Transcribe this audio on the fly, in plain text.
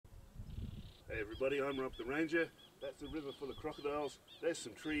Hey everybody, I'm Rob the Ranger. That's a river full of crocodiles. There's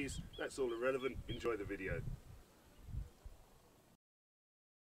some trees. That's all irrelevant. Enjoy the video.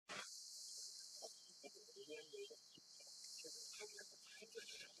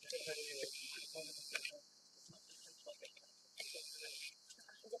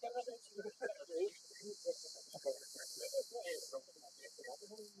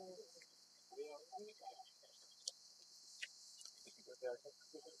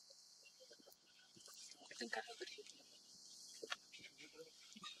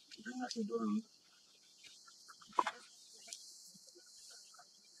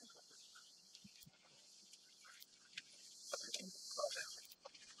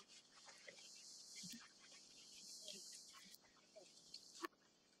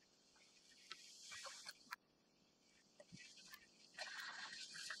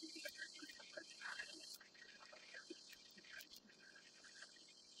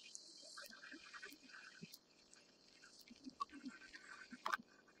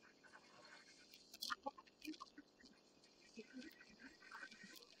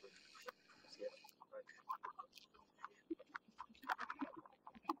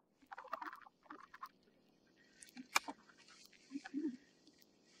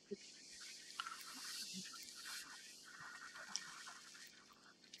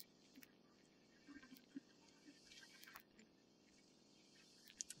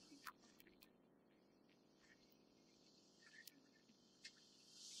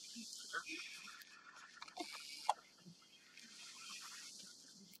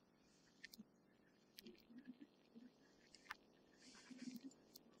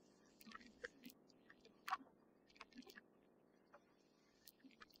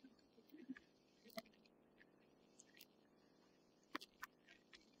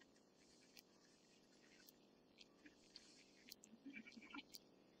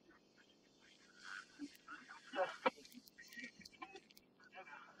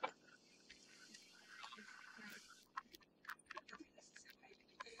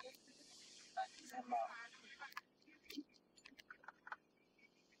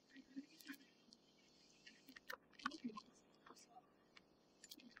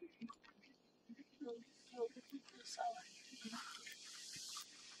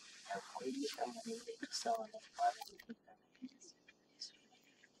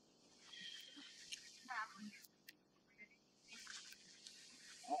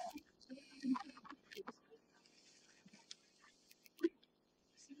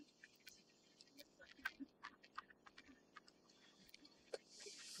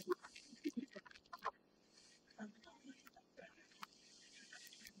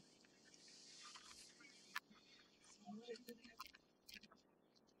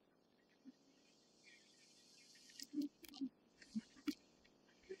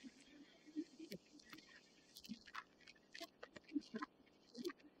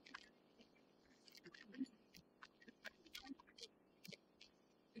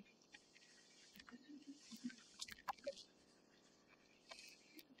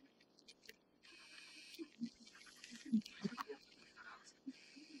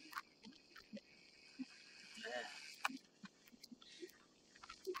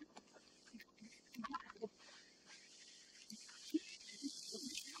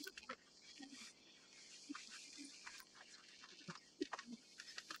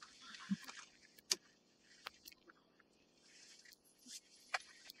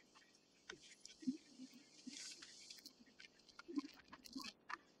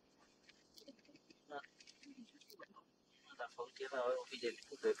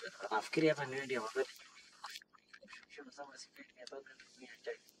 Nafikiri hapa ni ndio wakati.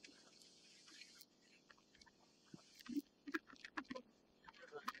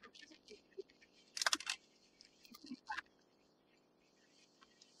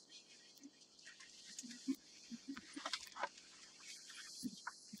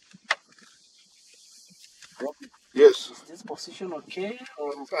 Yes. Is this position okay?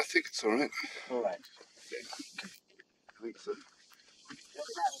 Or? I think it's alright. Alright. I think so.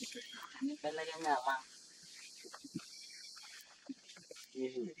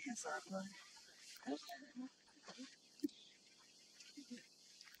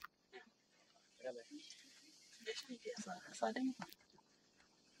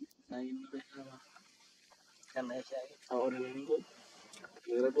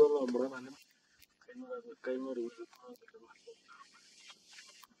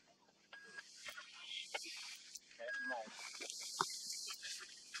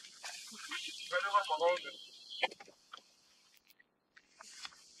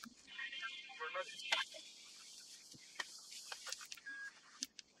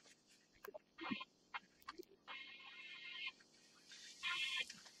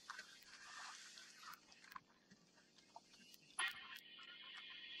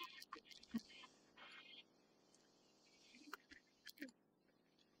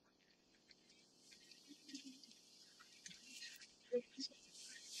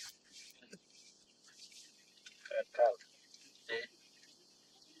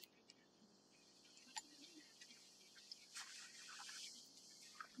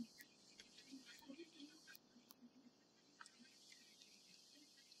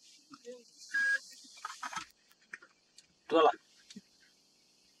 Tola.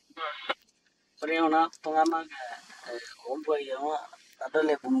 Pariona Tongama Ombo Yama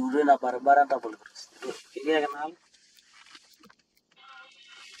Adole Buruna Barbara double cross. Canal.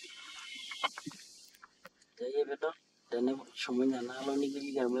 Jayebedo. Then Shumina Naloni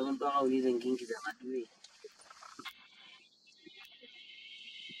Gilligan Dog using Kinky than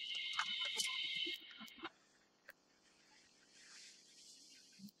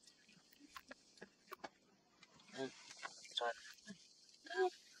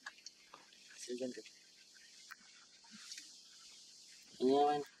Second.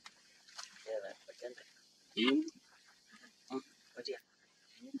 Yeah, but yeah.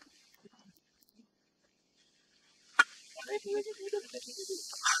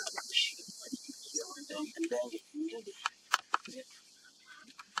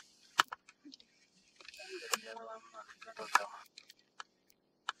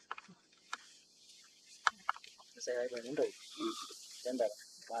 Say I went into it. Then that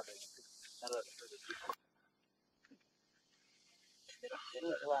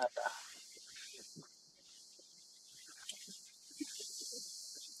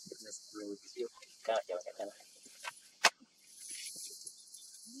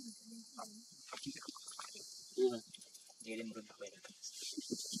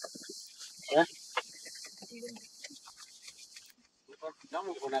yeah,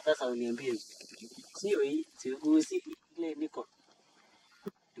 no, una casa donde envío. Sí, oí, si usi le Nico,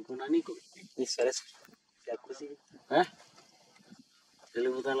 Nico Nico, es fresco. Ya così, eh? Le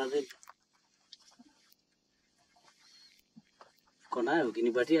vuota la del. Con ayo,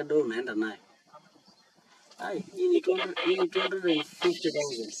 kinipatia do unaenda nayo. Ai, hii ni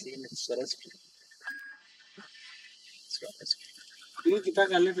 250,000. Si ni fresco. Hii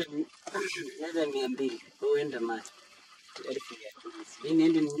kitaka lete 200, uende nayo. Hii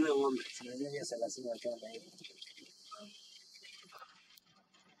niende ninyoe ng'ombe. Sinajua 30 wakiwa na hiyo.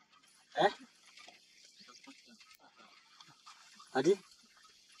 Eh? Ati?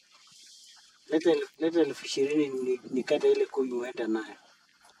 Lete 20,000 nikate ile kumi uende nayo.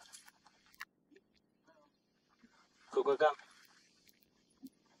 Koko kama.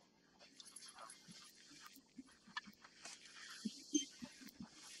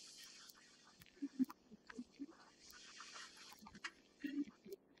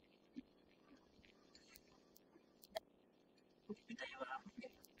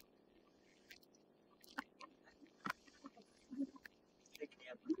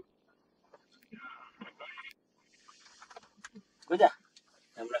 Kuja.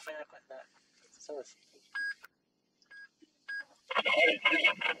 Na mnafanya kwa sawa.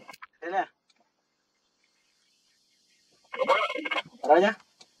 Tena. Raja.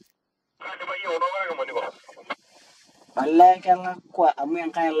 Balle kala kwa amu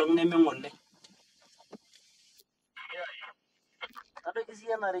yang kaya long neme ngole. Tado kisi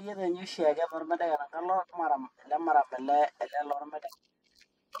ya nari ya denyo shiaga normada ya kalau maram ele normada.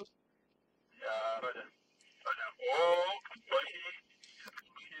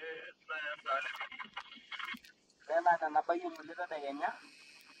 Tena na nabayu mulita dayanya.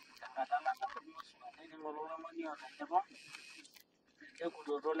 Kata na kapunya suara ni ngolora mani ya tebo. Dia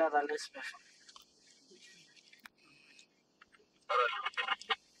kudu dole dale special.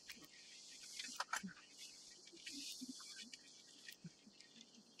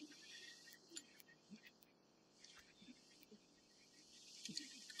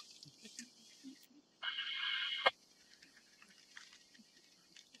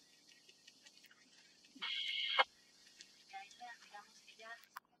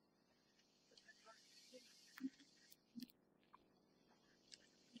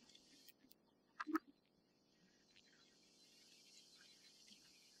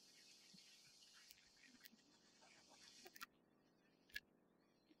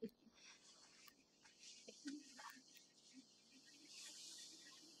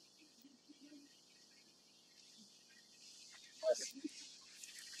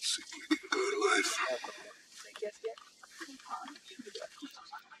 Good life.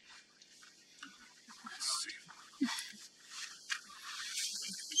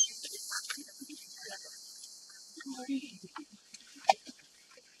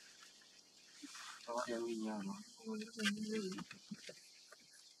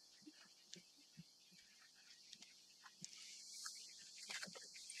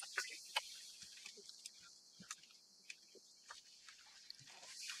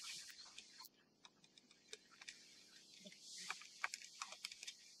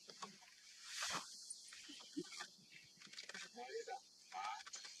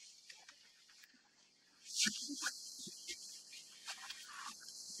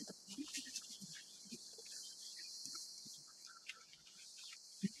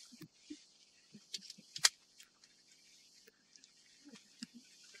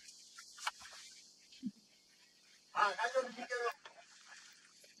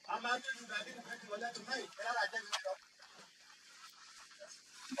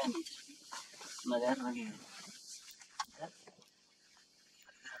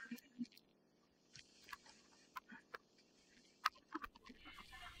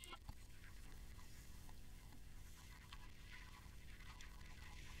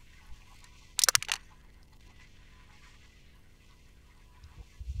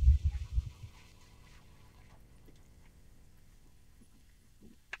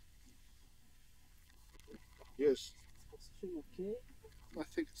 Yes, Okay. I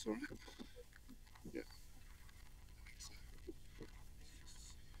think it's all right. Yeah.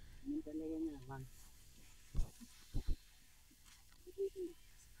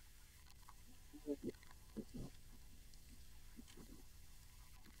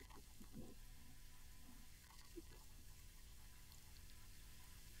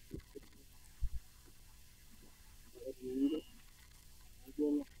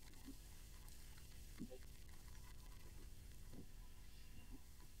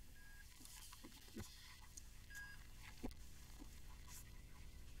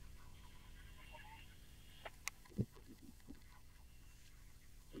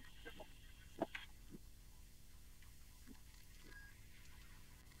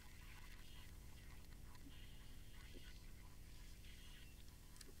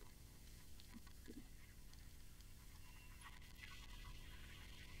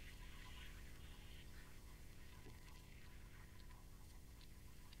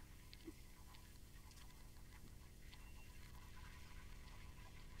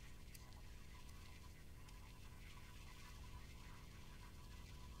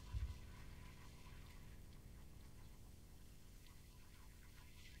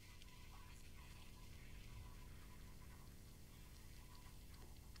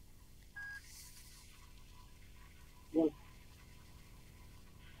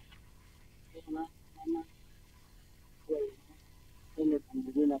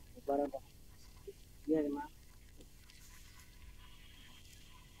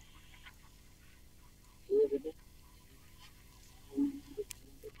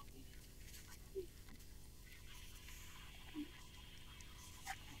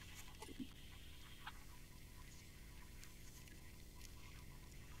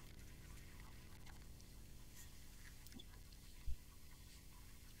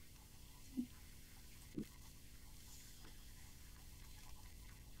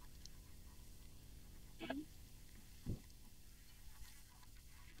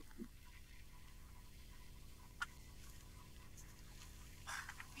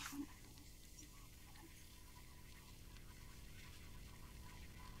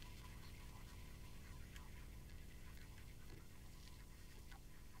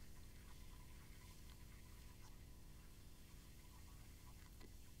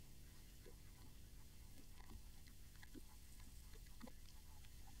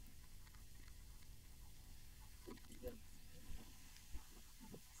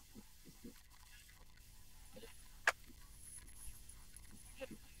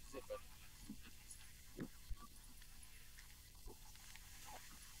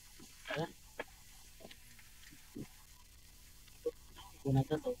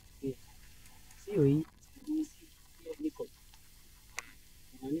 Unataka ufikie. Sio hii. Hiyo niko.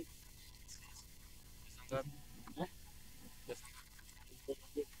 Nani? Eh?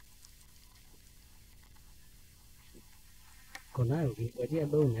 Konayo ukingojea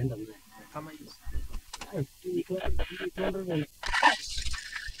do unaenda naye. Kama hiyo. Ai, hii tuende.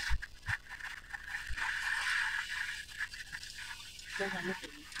 Sasa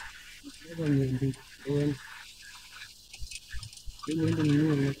niko niende. Niende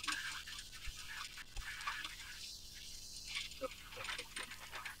ninunue.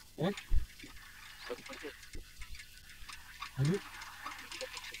 Eh? Hadi?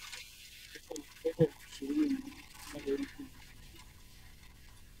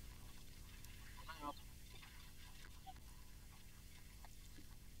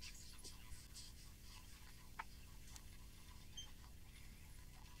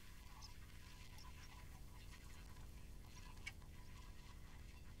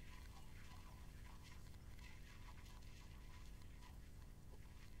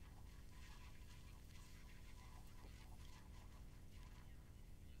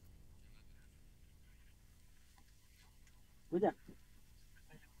 Kuja.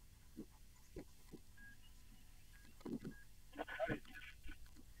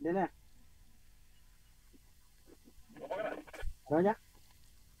 Dena. Roja.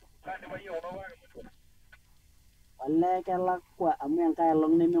 Wale kelakwa amu enkae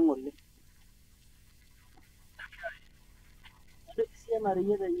olong nemeng'ole.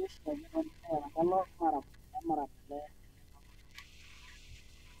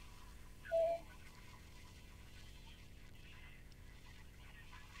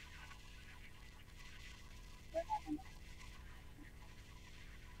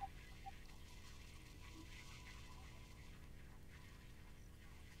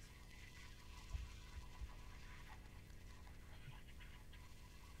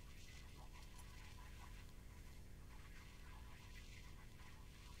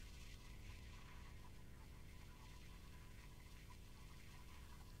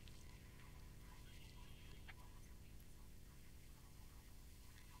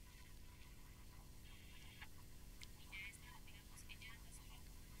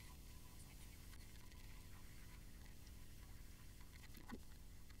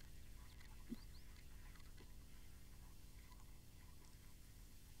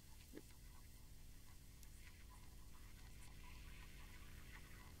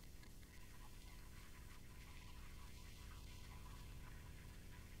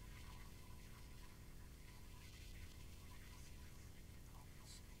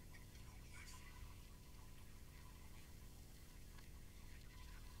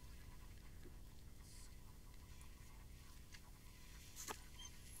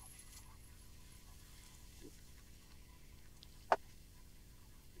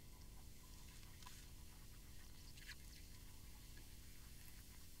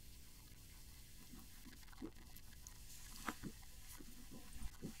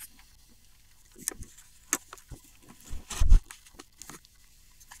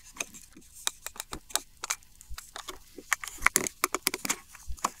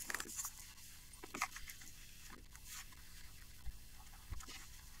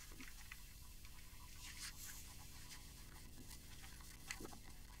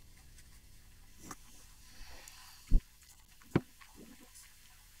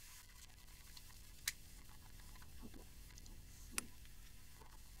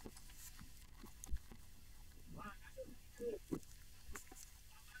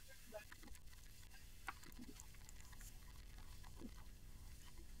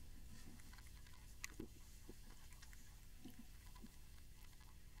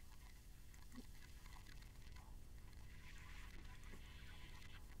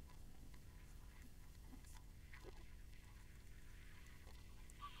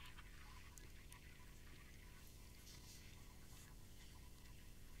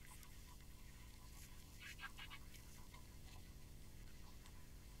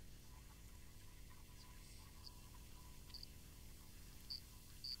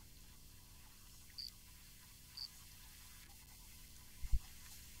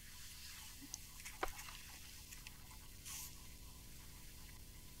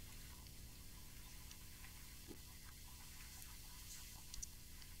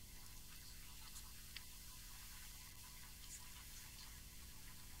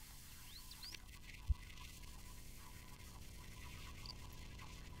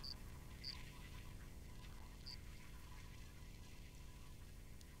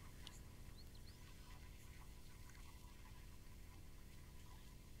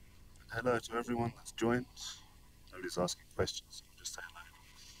 Hello to everyone that's joined. Nobody's asking questions, so just say hello.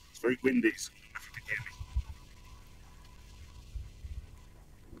 It's very windy, so I don't know if you can hear me.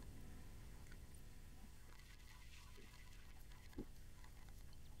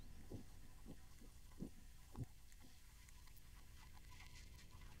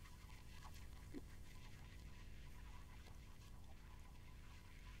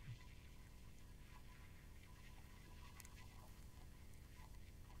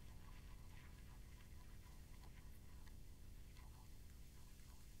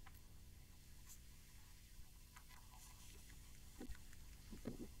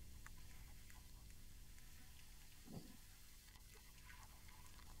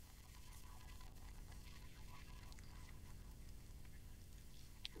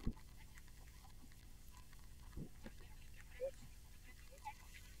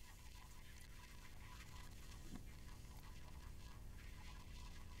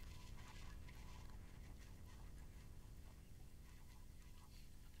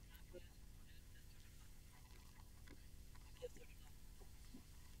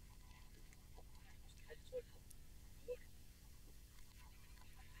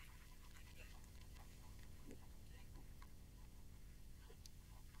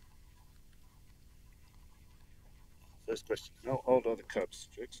 First question, how old are the cubs,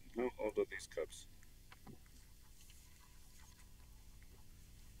 Jackson? How old are these cubs?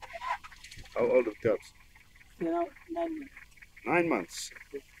 How old are the cubs? 9 months. 9 months.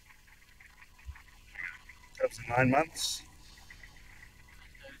 Cubs are 9 months.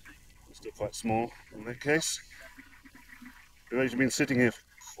 Still quite small in that case. We've actually been sitting here for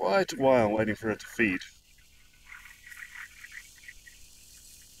quite a while waiting for her to feed.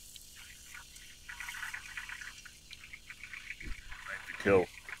 Made the kill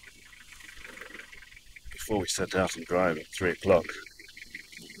before we set out and drive at 3 o'clock.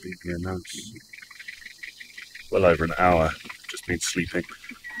 Leave me a note. Well over an hour, just been sleeping.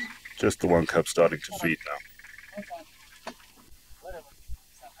 Just the one cub starting to feed now.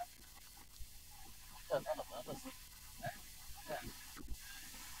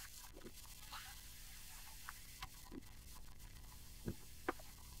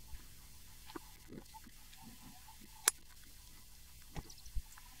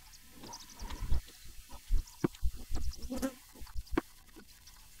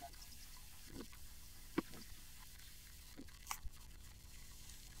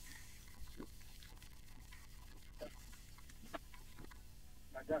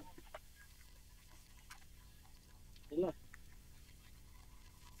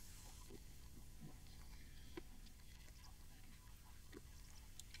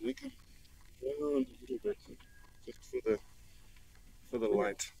 We can go on a little bit, just for the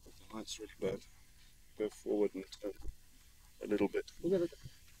light. The light's really bad. Go forward and turn a little bit.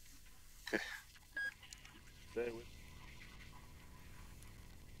 Okay. There we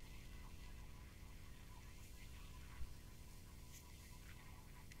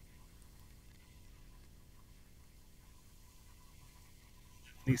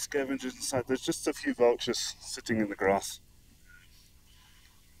Any scavengers inside? There's just a few vultures sitting in the grass.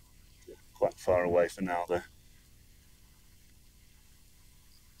 Quite far away for now though.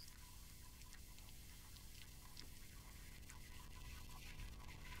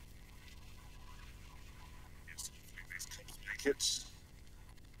 Yes, hopefully these cubs make it.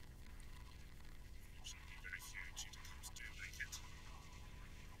 Unfortunately, very few cheetah cubs do make it.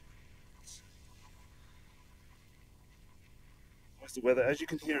 How's the weather? As you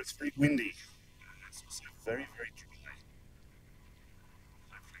can hear, it's very windy. It's also very, very dry.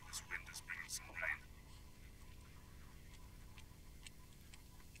 Hopefully this wind is bringing some rain.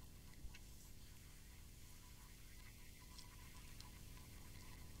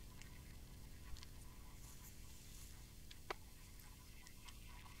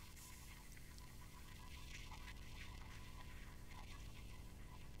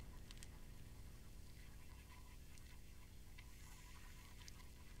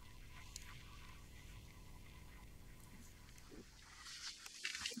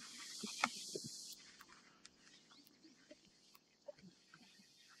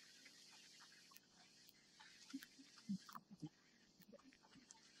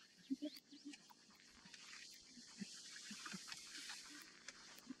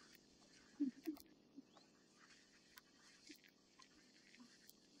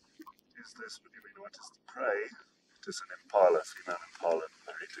 Is this, what do you mean, what is the prey? It is an impala, female impala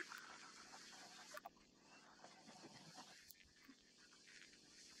parading.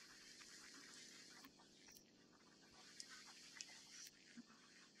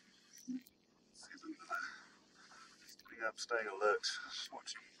 See them sitting up, staying alert, just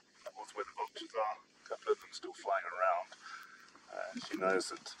watching towards where the vultures are. A couple of them still flying around. She knows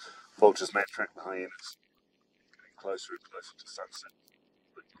that vultures may attract the hyenas. Getting closer and closer to sunset.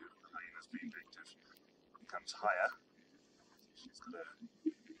 But the hyenas being active becomes higher. She's got to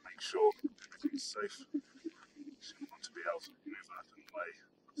make sure everything's safe. She'll want to be able to move up and away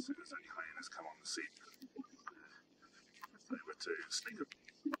as soon as any hyenas come on the scene. If they were to sneak up,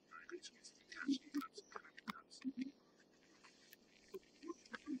 very good chance of catching cubs and killing the cubs.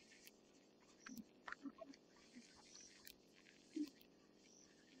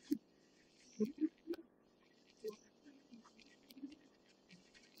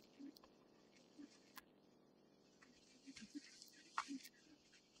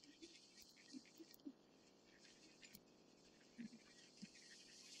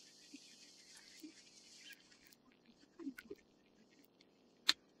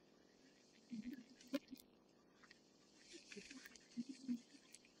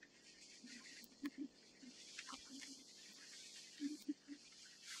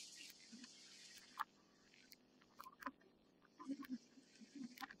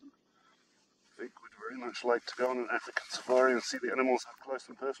 Vic would very much like to go on an African safari and see the animals up close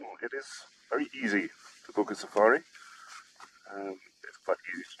and personal. It is very easy to book a safari. It's quite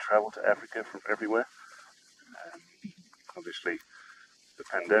easy to travel to Africa from everywhere. Obviously, the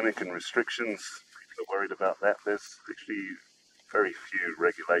pandemic and restrictions, people are worried about that. There's actually very few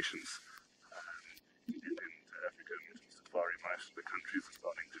regulations into Africa and safari. Most of the countries are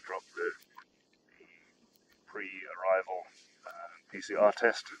starting to drop the pre-arrival PCR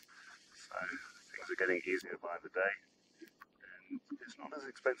test. getting easier by the day, and it's not as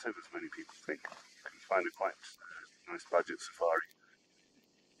expensive as many people think. You can find a quite nice budget safari.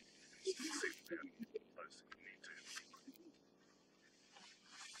 Still see the place that you need to.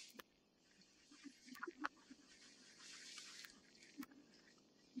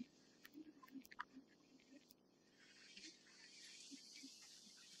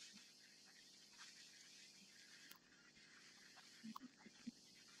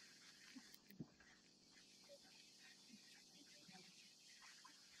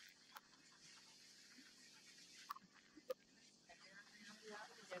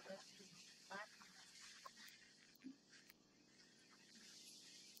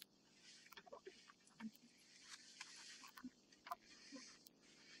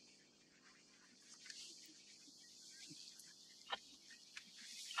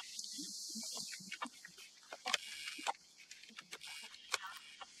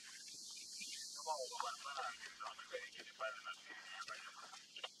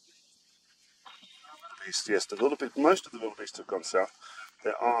 Yes, the wildebeest, most of the wildebeest have gone south.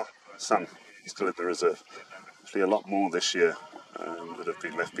 There are some still in the reserve. Actually, a lot more this year that have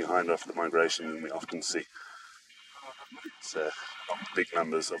been left behind after the migration than we often see. It's big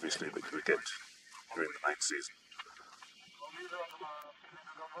numbers, obviously, that we get during the main season.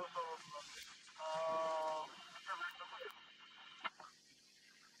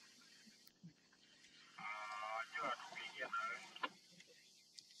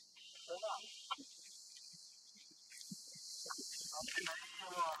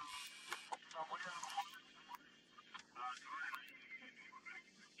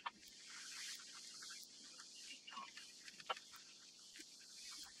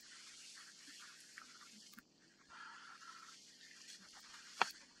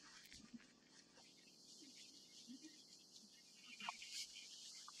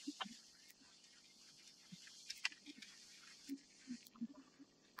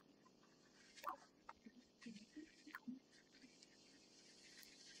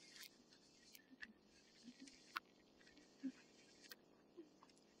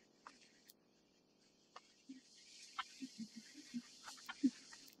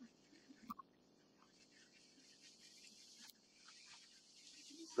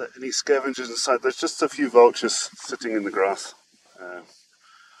 Any scavengers inside? There's just a few vultures sitting in the grass,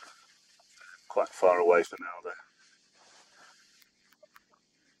 quite far away for now, though.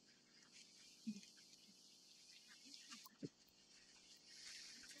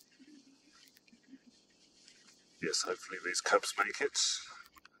 Yes, hopefully these cubs make it.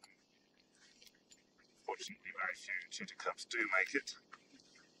 Fortunately, very few cheetah cubs do make it.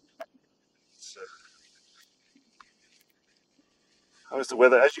 So, how is the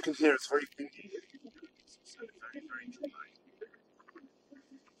weather? As you can hear, it's very windy. It's also very, very dry.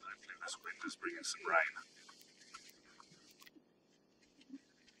 Hopefully this wind is bringing some rain.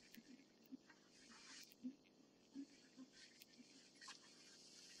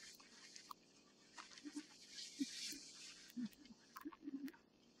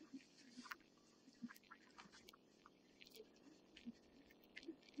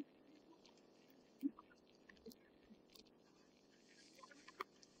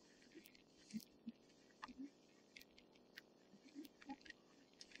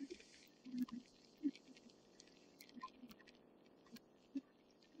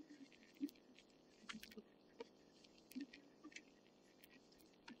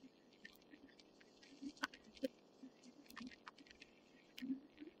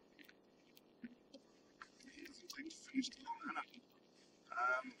 Finished the banana.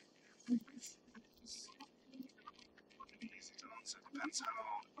 Easy to answer. Depends how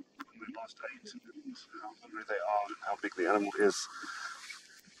when they last ate and how hungry they are and how big the animal is.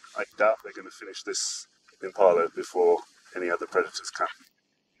 I doubt they're going to finish this impala before any other predators come.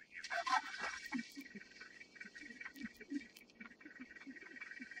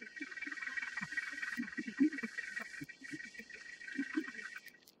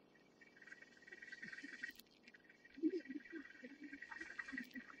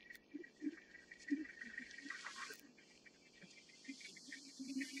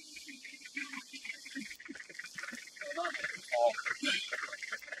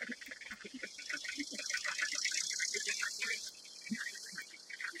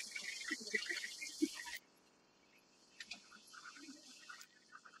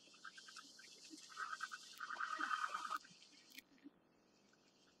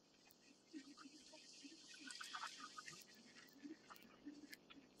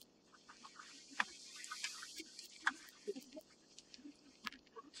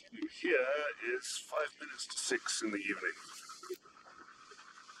 Here is 5 minutes to 6 in the evening.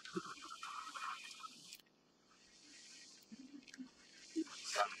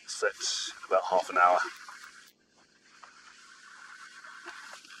 set in about half an hour.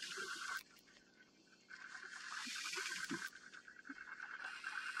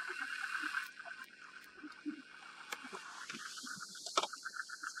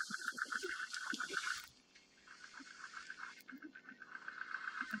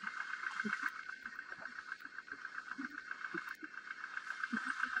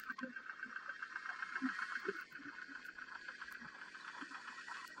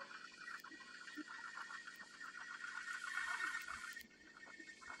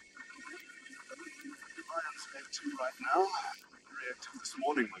 Lions active right now. Very active this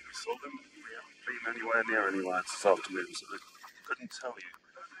morning when we saw them. We haven't been anywhere near any lions this afternoon, so I couldn't tell you.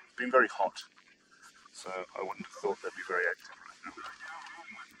 It's been very hot, so I wouldn't have thought they'd be very active right now.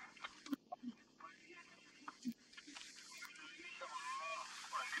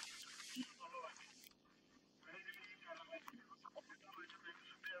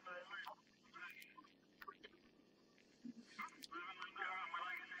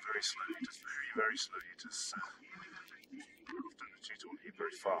 Very slow eaters, very slow eaters. Often the cheetah will eat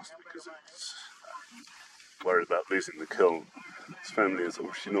very fast because it's worried about losing the kill. His family is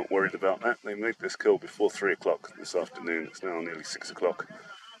obviously not worried about that. They made this kill before 3 o'clock this afternoon. It's now nearly 6 o'clock.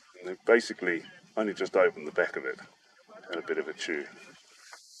 And they've basically only just opened the back of it and a bit of a chew.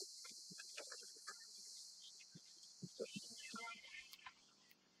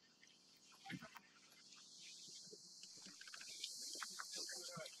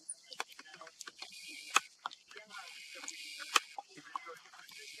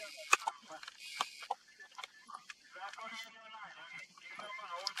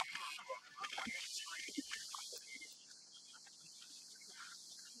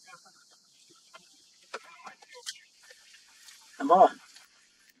 Impala.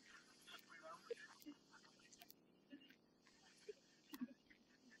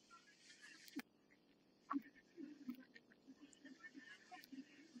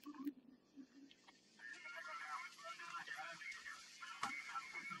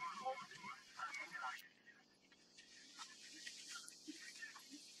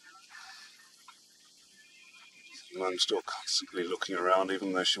 Mum's still constantly looking around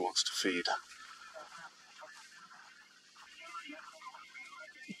even though she wants to feed.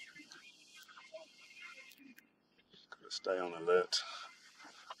 Got to stay on alert.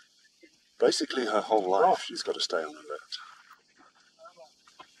 Basically her whole life she's got to stay on alert.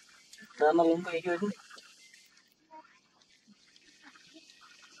 Nó lúng cái chứ.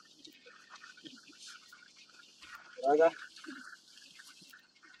 Rồi ra.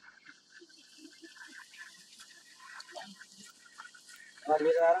 Đi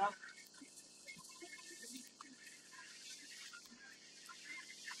ra đó.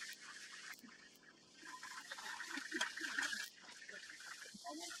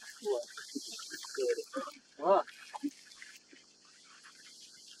 Đó.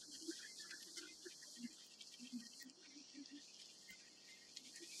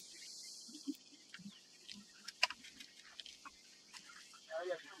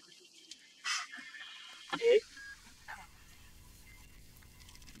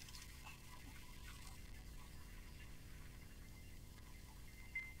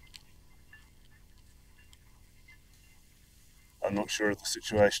 I'm not sure of the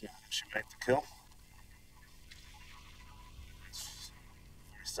situation how she made the kill. It's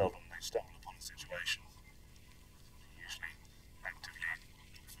very seldom they stumble upon a situation. They usually actively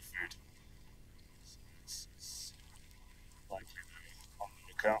look for food. So it's likely they're on the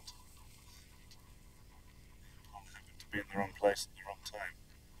lookout. One happened to be in the wrong place at the wrong time.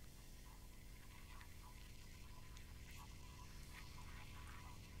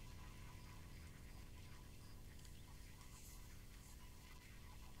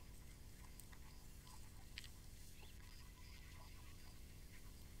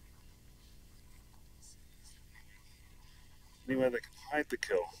 Anywhere they can hide the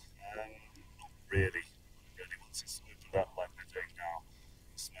kill? Not really. Really, once it's opened up like they're doing now,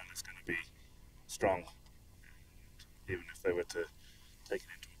 the smell is going to be strong. And even if they were to take it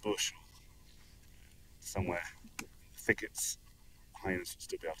into a bush or somewhere in the thickets, hyenas would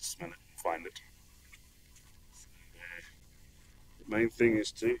still be able to smell it and find it. So, the main thing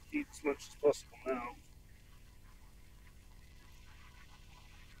is to eat as much as possible now.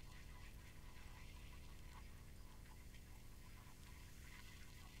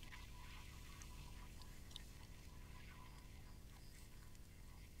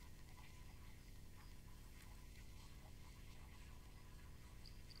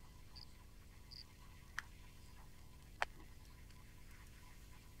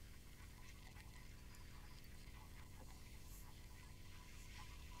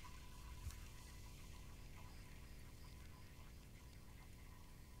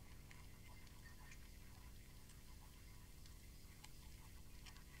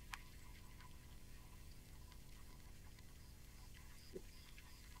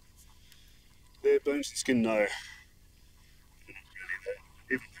 bones and skin, no. They're not really there.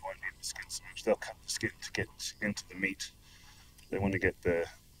 Even they won't eat the skin so much. They'll cut the skin to get into the meat. They want to get the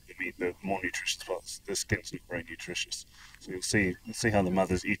meat, the more nutritious parts. The skin's not very nutritious. So you'll see how the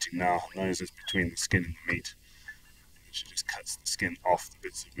mother's eating now. Her nose is between the skin and the meat. And she just cuts the skin off the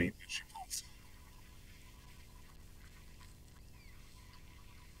bits of meat that she pulls.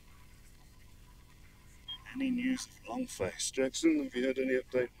 Any news of Longface? Jackson, have you had any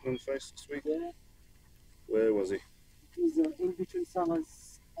update on Longface this week? Yeah, Where was he? he's in between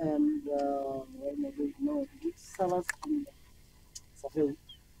Salas and where am I going? No, between Salas and Safari.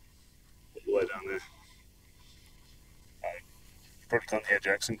 All the way down there. You probably can't hear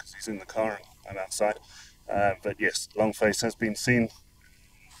Jackson because he's in the car and I'm outside. But yes, Longface has been seen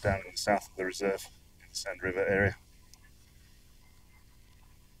down in the south of the reserve, in the Sand River area.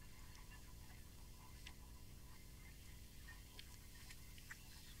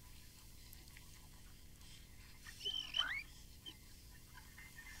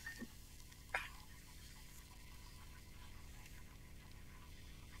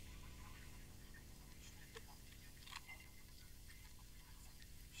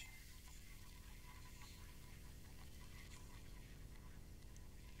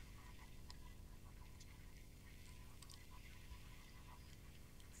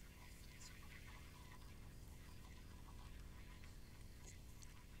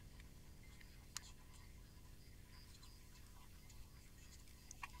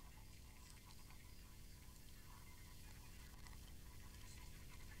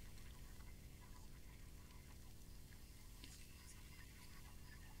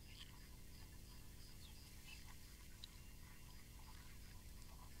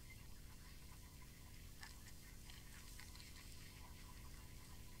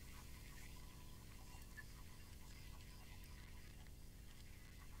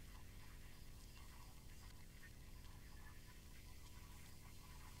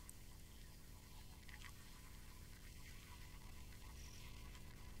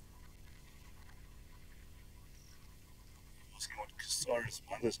 Asking what Kisaru's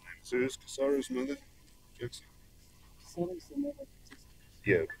mother's name is. Who's Kisaru's mother, Jackson? Kisaru is another.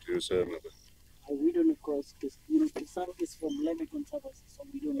 Yeah, who's her mother? We don't know because Kisaru is from Leme Conservancy, so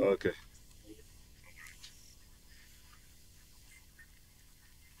we don't know. Okay.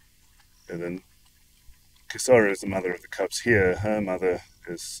 And then Kisaru is the mother of the cubs here. Her mother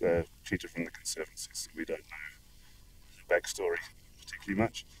is Cheetah from the Conservancy, so we don't know the backstory particularly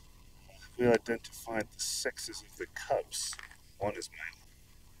much. We identified the sexes of the cubs. One is male.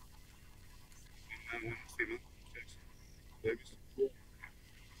 One male, one female. Jackson. Babies. Yeah.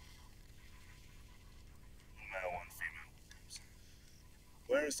 One male, one female. Cubs.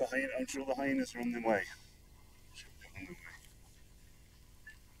 Where is the hyena? I'm sure the hyenas are on their way. I'm sure they're on their way.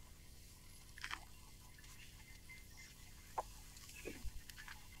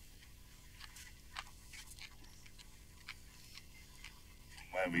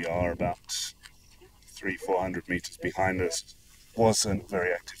 Where we are, about 300-400 meters behind us, was a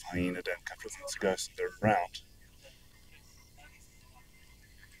very active hyena den a couple of months ago, so they're around.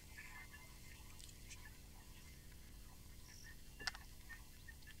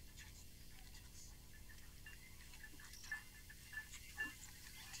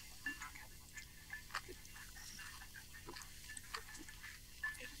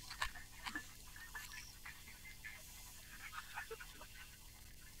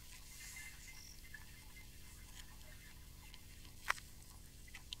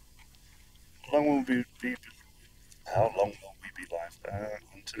 How long will we be? How long will we be live?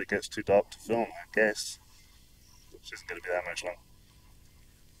 Until it gets too dark to film, I guess. Which isn't going to be that much long.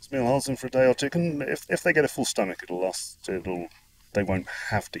 This meal holds them for a day or two. If they get a full stomach, it'll last. They won't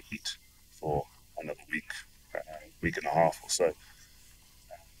have to eat for another week, week and a half or so.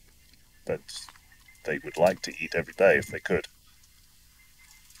 But they would like to eat every day if they could.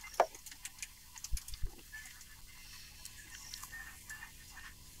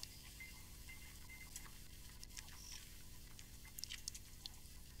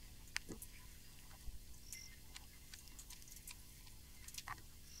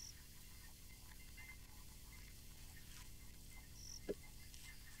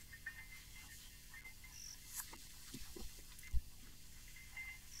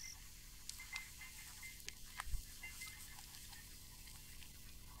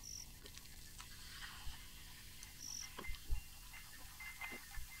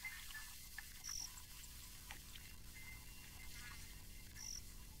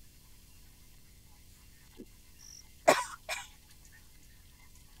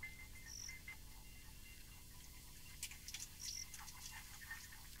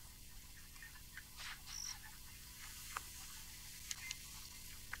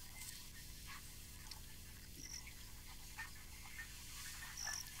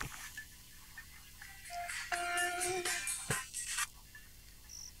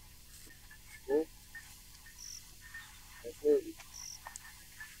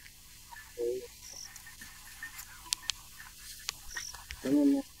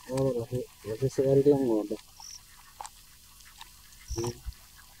 sekali lang ngoda.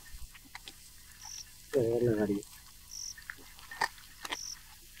 Wala kali.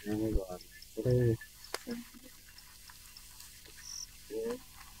 Ano ba? Pero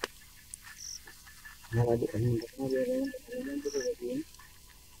nakadi ano ba?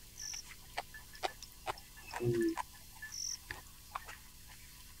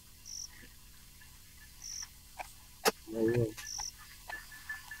 Ayun.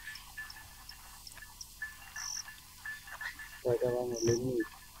 Kaya lang lini.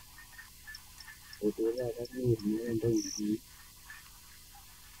 Ito na kami meron daw hindi.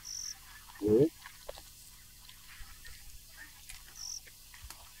 Eh,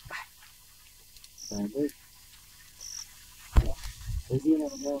 sabi. Hindi na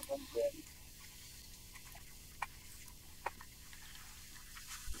ba kan.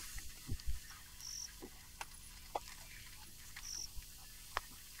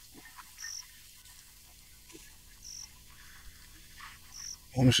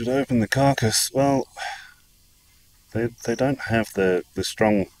 One should open the carcass. Well, they don't have the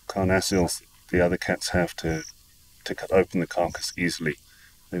strong carnassials the other cats have to cut open the carcass easily.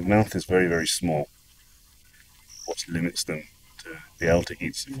 Their mouth is very, very small, what limits them to be able to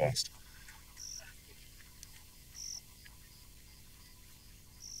eat so fast.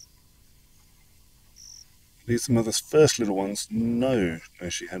 These are mother's first little ones. No,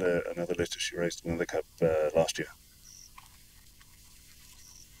 she had another litter. She raised another cub last year.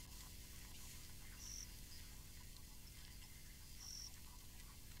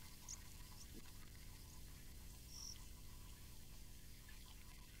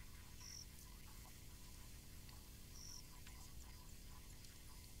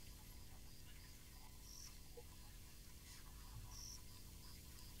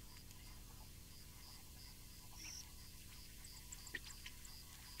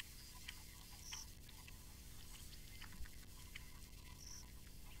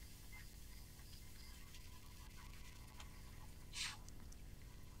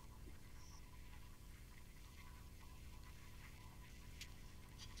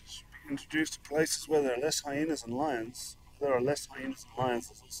 Introduced to places where there are less hyenas and lions. If there are less hyenas and lions,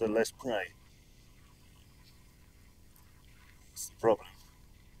 there's also less prey. That's the problem.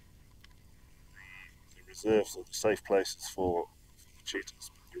 The reserves are the safe places for the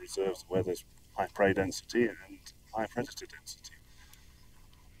cheetahs. The reserves are where there's high prey density and high predator density.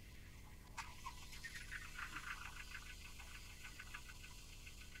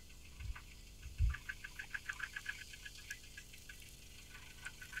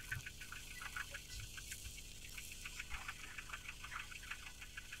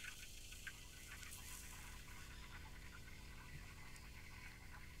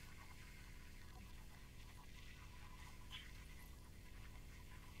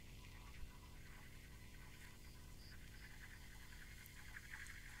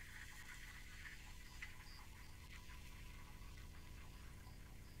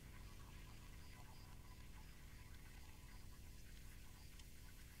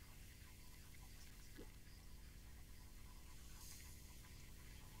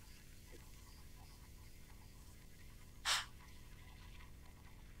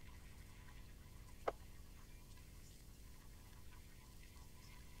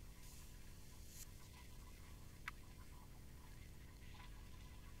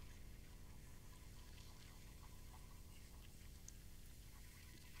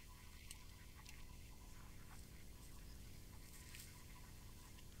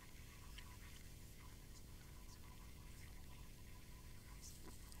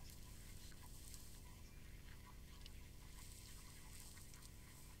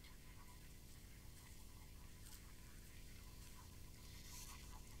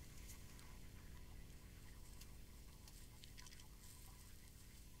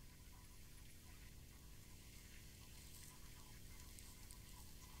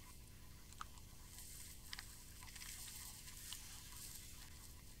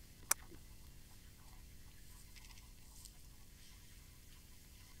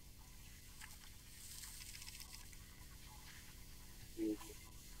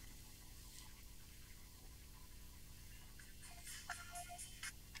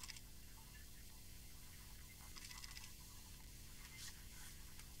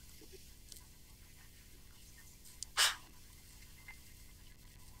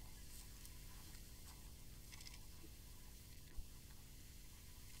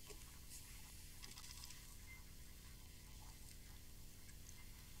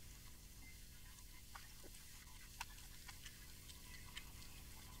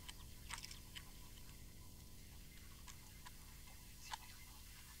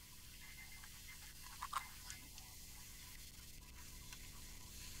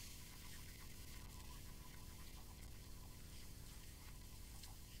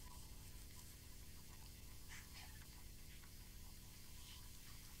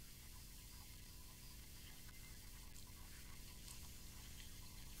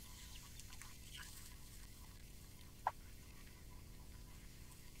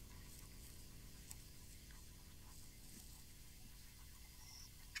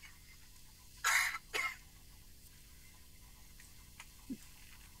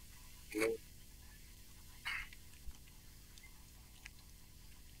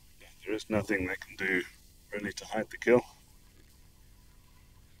 There is nothing they can do really to hide the kill.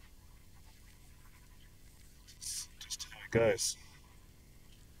 It's just how it goes.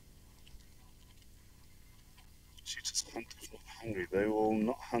 Cheetahs hunt if not hungry. They will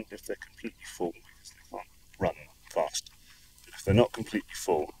not hunt if they're completely full because they can't run fast. But if they're not completely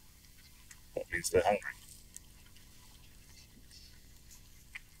full, that means they're hungry.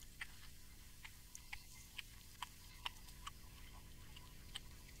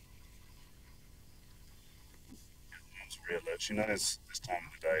 Mom's very alert. She knows this time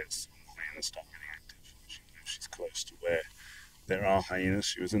of the day it's hyenas start getting active. She knows she's close to where there are hyenas.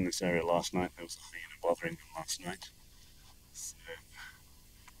 She was in this area last night. There was a hyena bothering them last night. So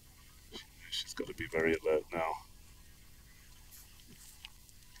she's got to be very alert now.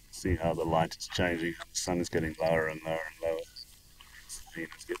 See how the light is changing, how the sun is getting lower and lower and lower.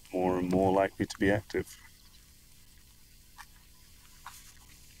 Hyenas get more and more likely to be active.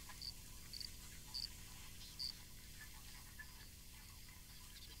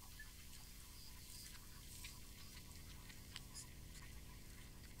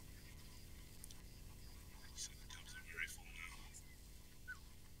 So the cubs are very full now.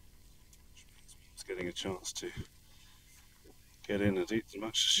 She's getting a chance to get in and eat as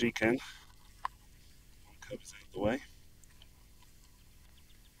much as she can. One cub is out of the way.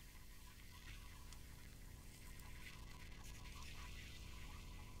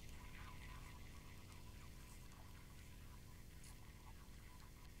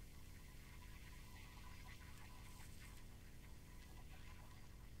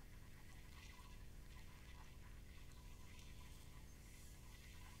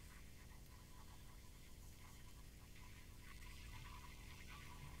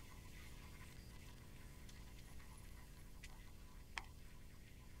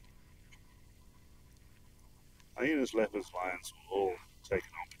 Hyenas, leopards, lions will all take an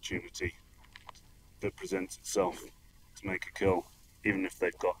opportunity that presents itself to make a kill, even if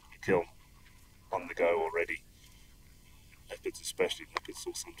they've got a kill on the go already. Leopards especially, leopards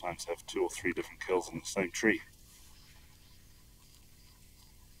will sometimes have 2 or 3 different kills on the same tree.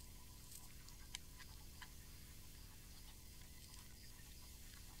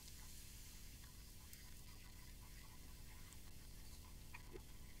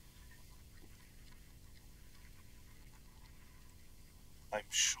 I'm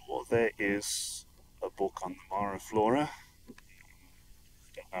sure there is a book on the Mara flora. I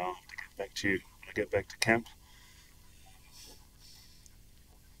don't know, I'll have to get back to you when I get back to camp.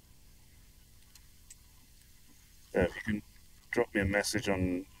 If you can drop me a message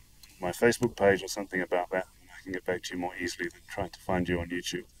on my Facebook page or something about that, and I can get back to you more easily than trying to find you on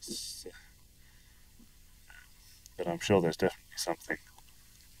YouTube. But I'm sure there's definitely something.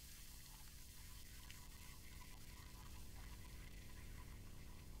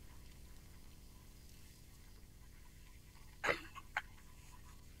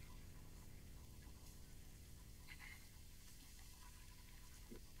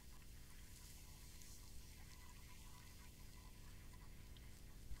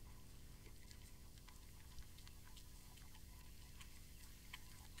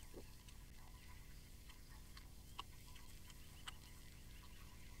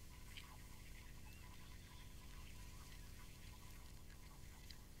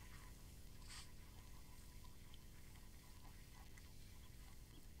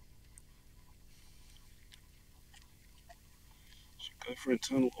 Should go for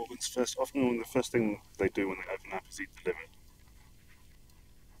internal organs first. Often when the first thing they do when they open up is eat the liver.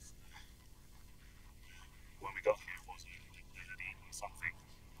 When we got here, it wasn't they had eaten something,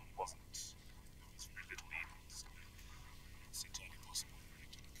 and it wasn't. There was very little eaten, so it's entirely possible that they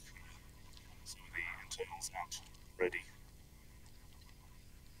took some of the internals out ready.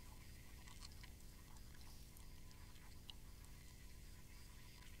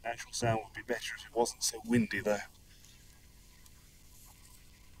 Natural sound would be better if it wasn't so windy, though.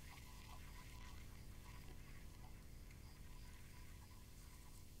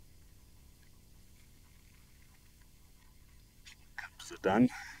 Cups are done.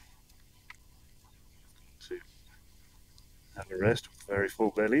 To have a rest with very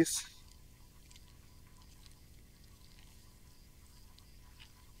full bellies.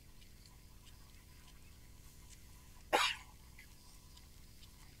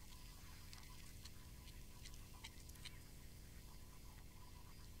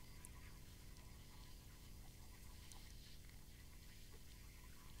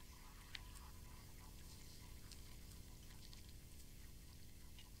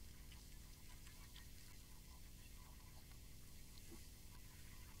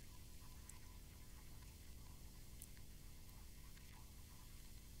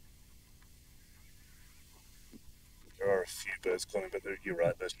 birds calling, but you're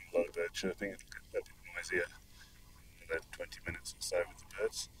right, there's not a lot of bird chirping. It'll get a bit noisier in about 20 minutes or so with the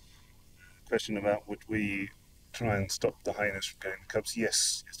birds. Question about would we try and stop the hyenas from getting the cubs?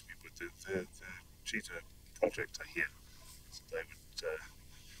 Yes, yes, we would. The Cheetah project are here, so they would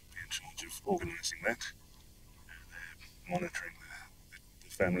be in charge of organising that. They're monitoring the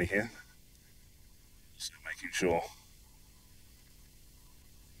family here, so making sure.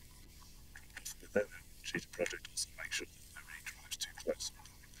 But that the Cheetah project also makes sure that nobody drives too close.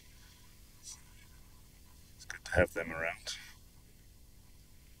 So it's good to have them around.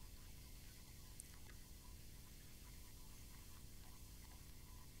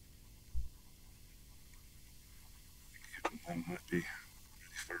 One might be ready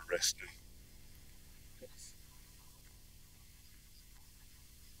for a rest now.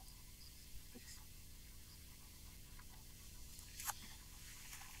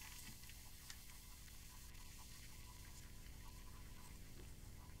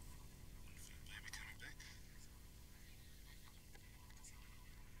 Maybe coming back.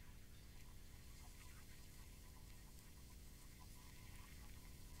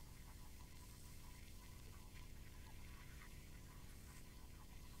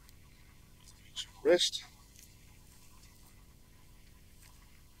 Rest.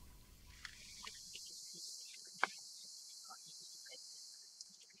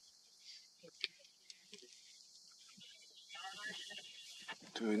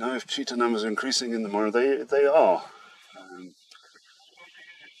 Do we know if cheetah numbers are increasing in the morning? They are. Um,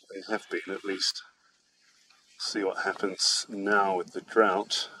 they have been at least. See what happens now with the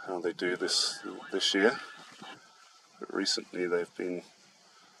drought, how they do this year. But recently they've been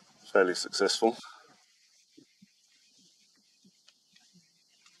fairly successful.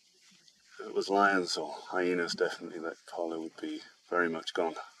 If it was lions or hyenas, definitely that collar would be very much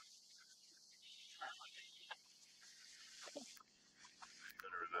gone. You've got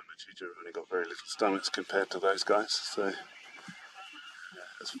to remember, cheetah have only got very little stomachs compared to those guys. So,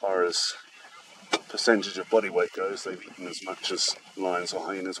 as far as percentage of body weight goes, they've eaten as much as lions or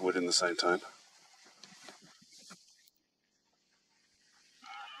hyenas would in the same time.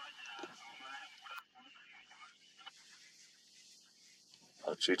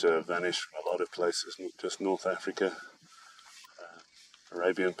 Our cheetah have vanished from a lot of places, not just North Africa,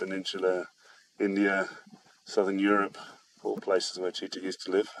 Arabian Peninsula, India, Southern Europe, all places where cheetah used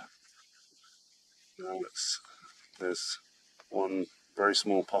to live. Now there's one very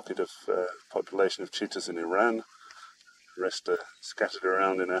small pocket of population of cheetahs in Iran. The rest are scattered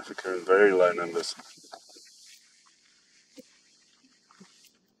around in Africa in very low numbers.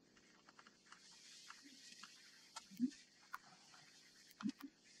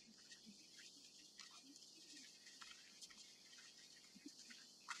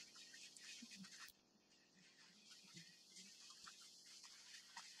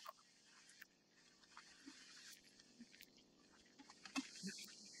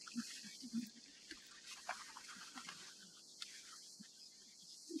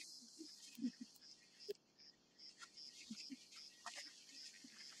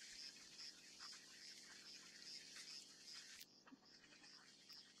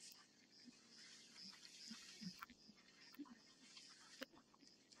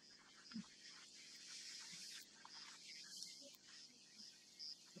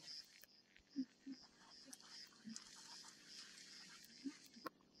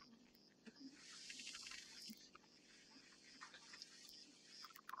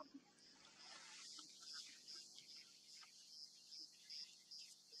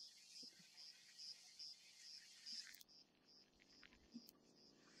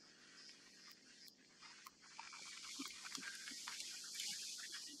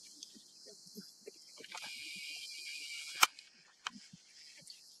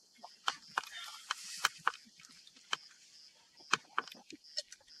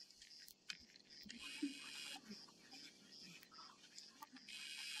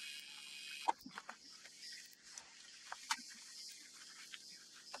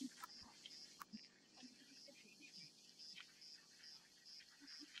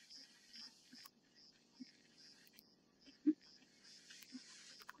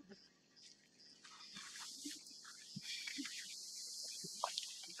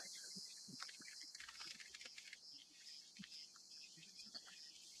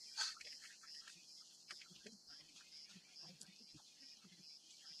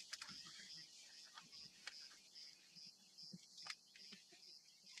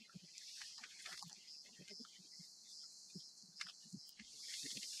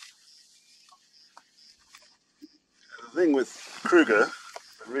 The thing with Kruger,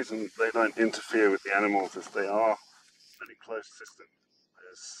 the reason they don't interfere with the animals is they are an enclosed system,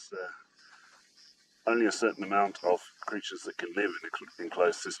 there's only a certain amount of creatures that can live in an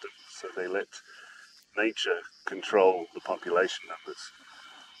enclosed system, so they let nature control the population numbers.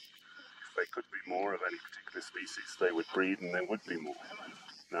 If they could be more of any particular species, they would breed and there would be more.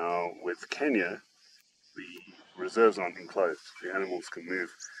 Now, with Kenya, the reserves aren't enclosed. The animals can move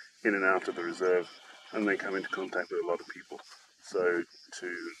in and out of the reserve and they come into contact with a lot of people. So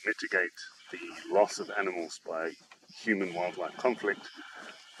to mitigate the loss of animals by human-wildlife conflict,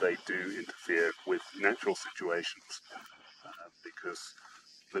 they do interfere with natural situations because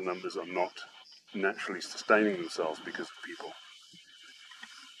the numbers are not naturally sustaining themselves because of people.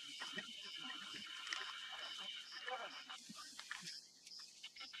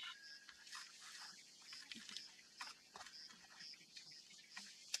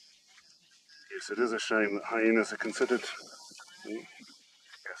 Yes, it is a shame that hyenas are considered.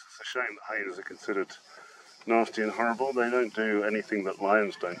 Yes, it's a shame that hyenas are considered nasty and horrible. They don't do anything that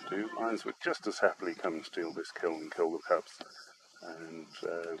lions don't do. Lions would just as happily come and steal this kill and kill the cubs. And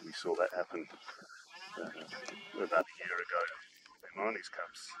we saw that happen about a year ago. Imani's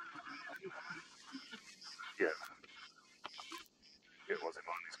cubs. Yeah, it was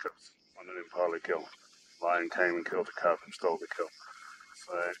Imani's cubs on an Impala kill. Lion came and killed a cub and stole the kill.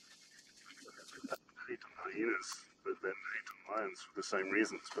 So, hate on hyenas, but then hate on lions for the same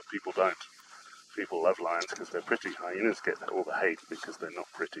reasons, but people don't. People love lions because they're pretty. Hyenas get all the hate because they're not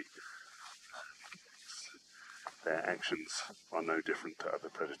pretty. Their actions are no different to other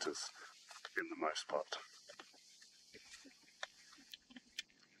predators in the most part.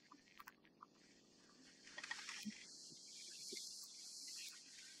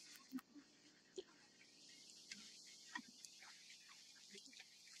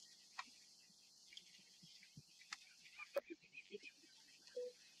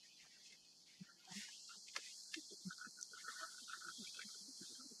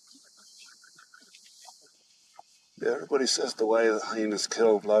 Yeah, everybody says the way that hyenas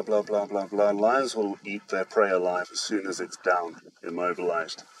kill, blah, blah, blah, blah, blah. Lions will eat their prey alive as soon as it's down,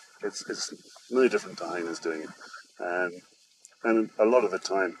 immobilized. It's no different to hyenas doing it. And a lot of the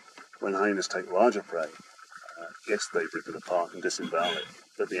time, when hyenas take larger prey, yes, they rip it apart and disembowel it,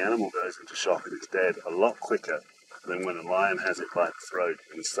 but the animal goes into shock and it's dead a lot quicker than when a lion has it by the throat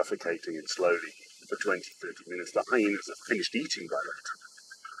and is suffocating it slowly for 20, 30 minutes. The hyenas are finished eating by that time.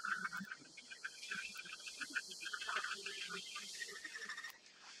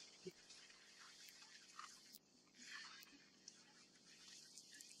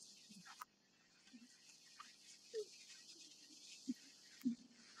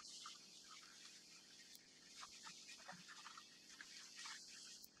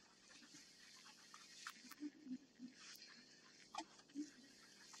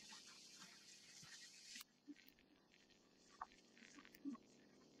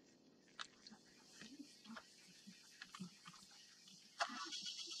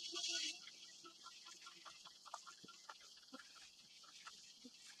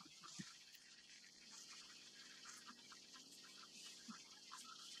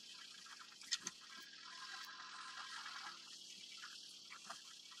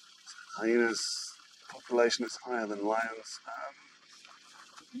 Hyenas' population is higher than lions.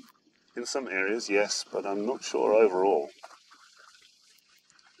 In some areas, yes, but I'm not sure overall.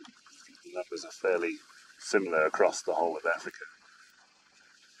 The numbers are fairly similar across the whole of Africa.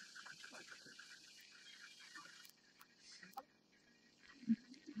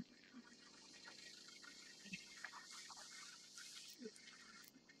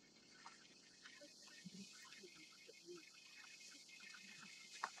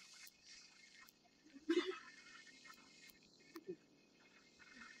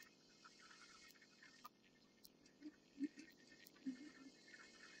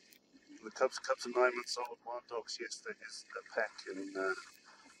 The cubs are 9 months old. Wild dogs, yes, there is a pack in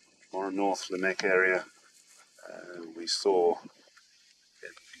more north Lamec area. We saw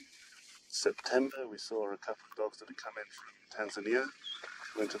in September, we saw a couple of dogs that had come in from Tanzania,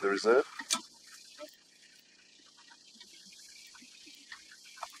 went to the reserve.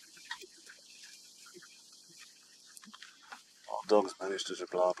 Wild dogs managed to do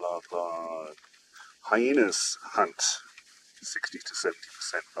blah, blah, blah. Hyenas hunt 60 to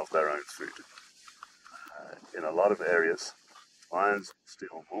 70% of their own food. In a lot of areas, lions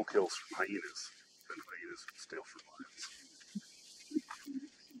steal more kills from hyenas than hyenas steal from lions.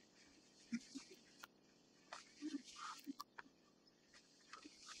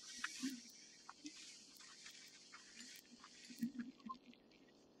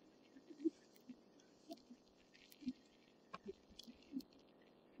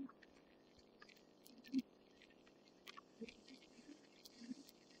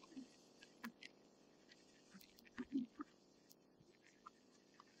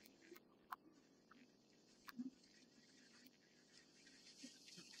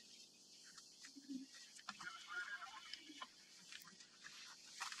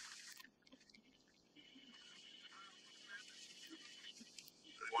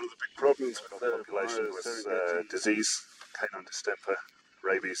 one of the big problems with the population was disease, canine distemper,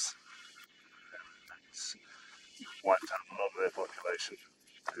 rabies. It's wiped out a lot of their population,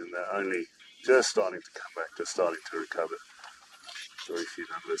 and they're only just starting to come back, just starting to recover. Very few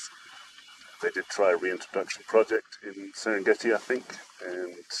numbers. They did try a reintroduction project in Serengeti, I think,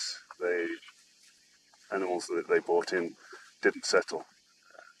 and animals that they brought in didn't settle,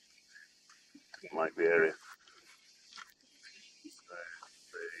 didn't like the area.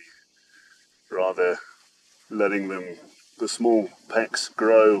 They rather letting the small packs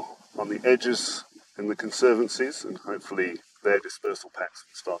grow on the edges in the conservancies, and hopefully their dispersal packs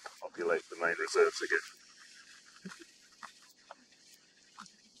will start to populate the main reserves again.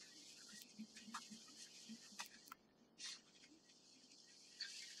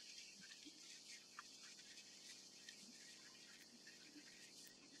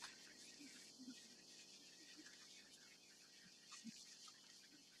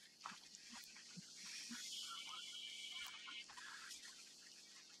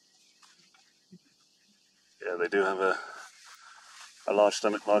 Yeah, they do have a large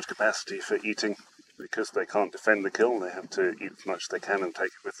stomach, large capacity for eating. Because they can't defend the kill, they have to eat as much as they can and take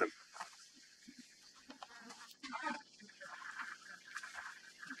it with them.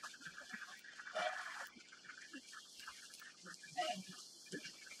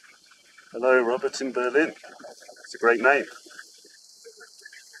 Hello, Robert in Berlin. It's a great name.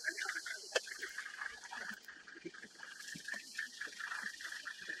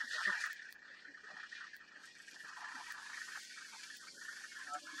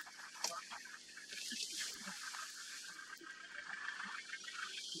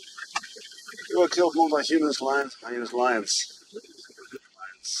 You were killed more by humans, lions. Lions, lions.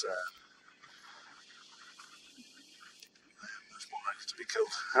 Lions, more likely to be killed.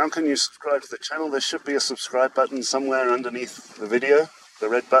 How can you subscribe to the channel? There should be a subscribe button somewhere underneath the video, the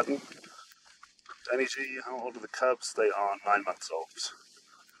red button. Energy, how old are the cubs? They are 9 months old.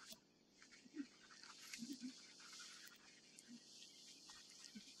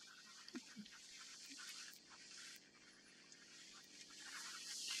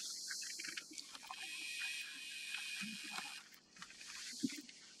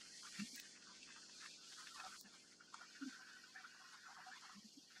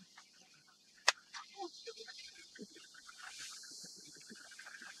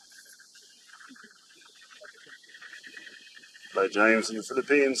 Hello, James in the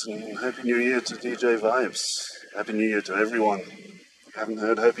Philippines, and Happy New Year to DJ Vibes. Happy New Year to everyone. Haven't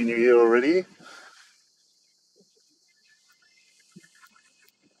heard Happy New Year already?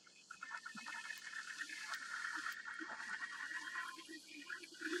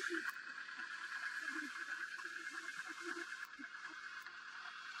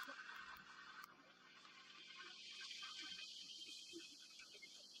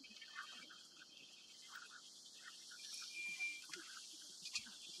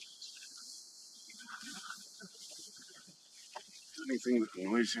 The only thing that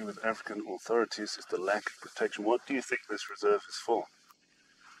annoys you with African authorities is the lack of protection. What do you think this reserve is for?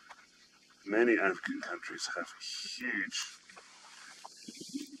 Many African countries have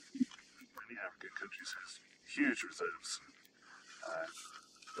huge reserves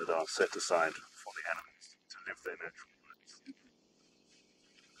that are set aside for the animals to live their natural lives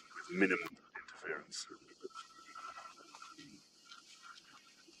with minimum interference.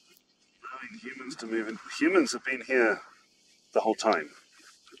 Allowing humans to move in. Humans have been here the whole time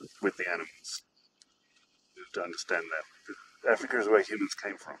with the animals. You have to understand that. Africa is where humans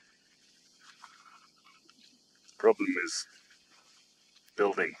came from. The problem is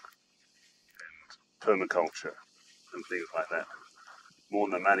building and permaculture and things like that. More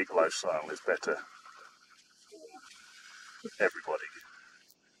nomadic lifestyle is better for everybody.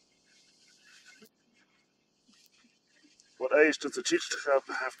 What age does the cheetah cub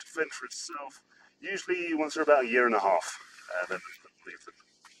have to fend for itself? Usually once they're about a year and a half, then we leave them.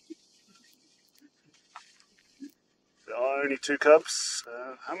 There are only 2 cubs.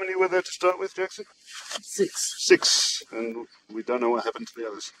 How many were there to start with, Jackson? 6. 6, and we don't know what happened to the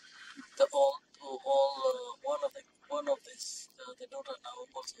others. One of this, the daughter now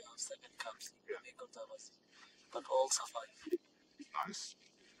also have 7 cubs. Yeah. But all survive. Nice.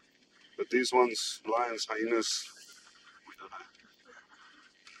 But these ones, lions, hyenas, we don't know.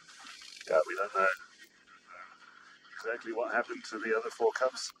 Yeah, we don't know exactly what happened to the other 4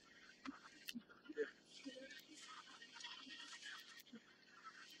 cubs.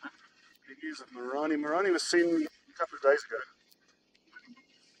 Good news of Marani. Marani was seen a couple of days ago.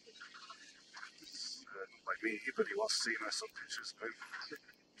 Not like me, but he wants to see my some pictures of him.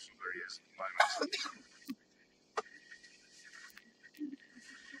 Where he is at the moment.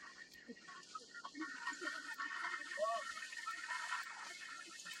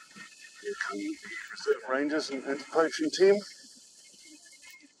 Reserve Rangers and anti-poaching team.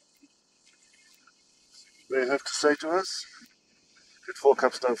 They have to say to us, did 4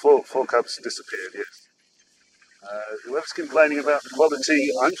 Cups done? 4 Cups disappeared, yes. Whoever's complaining about the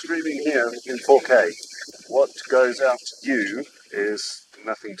quality, I'm streaming here in 4K. What goes out to you is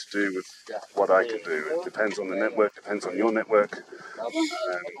nothing to do with what I can do. It depends on the network, depends on your network.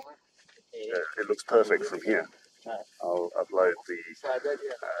 It looks perfect from here. I'll upload the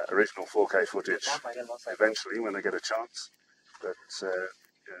original 4K footage eventually when I get a chance. But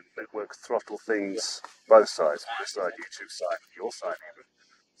network throttle things both sides, my side, YouTube side, your side even.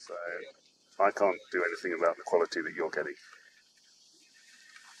 So I can't do anything about the quality that you're getting.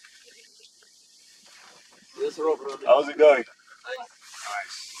 How's it going? Nice.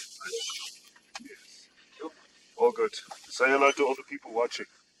 Yes. All good. Say hello to all the people watching.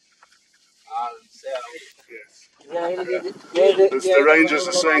 Yes. The Rangers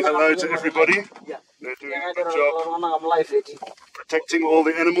are saying hello to everybody. They're doing a good job protecting all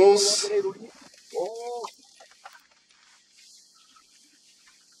the animals.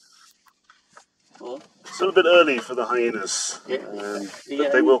 It's a little bit early for the hyenas,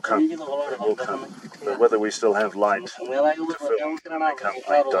 but they will come. They will come. But whether we still have light to film when they come,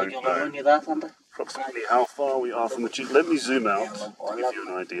 I don't know. Approximately how far we are from the Cheetah. Let me zoom out to give you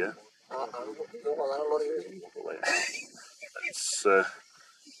an idea. It's, what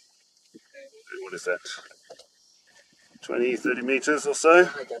is that? 20, 30 meters or so.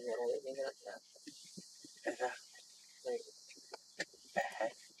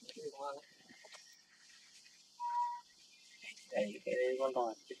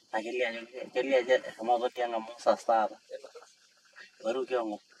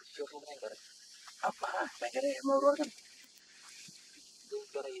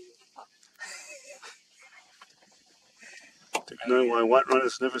 Do you know why white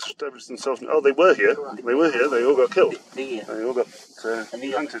rhinos never established themselves? Oh, they were here. They were here. They all got killed. They all got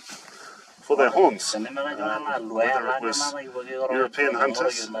hunted for their horns. Whether it was European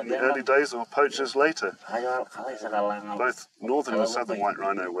hunters in the early days or poachers later. Both northern and southern white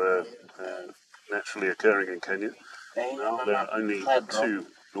rhino were naturally occurring in Kenya. Now there are only 2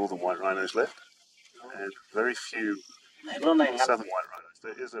 northern white rhinos left and very few southern white rhinos.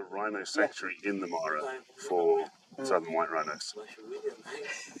 There is a rhino sanctuary in the Mara for southern white rhinos.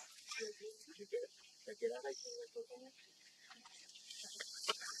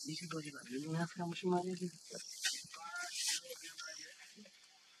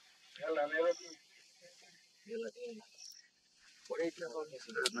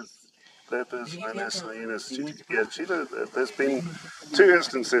 Leopards, rhinos, hyenas, cheetah. Yeah, cheetah, there's been 2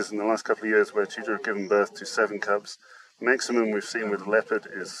 instances in the last couple of years where cheetah have given birth to 7 cubs. Maximum we've seen with leopard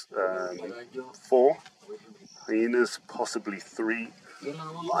is 4. Hyenas, possibly 3.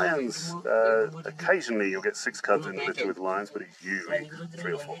 Lions, occasionally you'll get 6 cubs in the litter with lions, but it's usually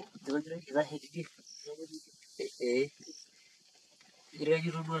 3 or 4.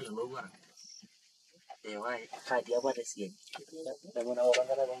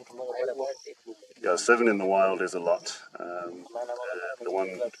 Yeah, 7 in the wild is a lot. The one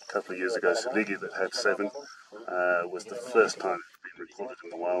a couple of years ago, Saligi, that had 7, was the first time it's been recorded in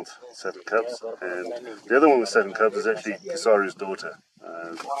the wild, 7 cubs. And the other one with 7 cubs is actually Kisaru's daughter,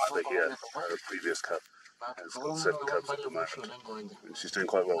 over here, her previous cub. Has got 7 cubs at the moment. And she's doing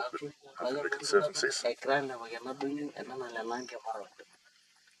quite well with the conservancies.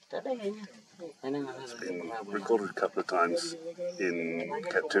 It's been recorded a couple of times in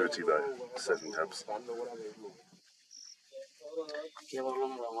captivity though, 7 cubs.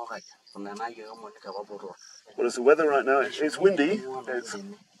 What is the weather right now? It's windy, it's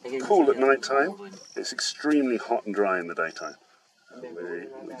cool at night time, it's extremely hot and dry in the daytime.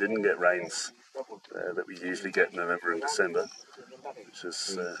 We didn't get rains that we usually get in November and December, which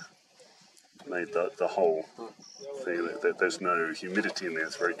has made the whole thing that there's no humidity in there,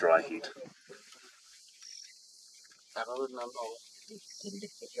 it's very dry heat.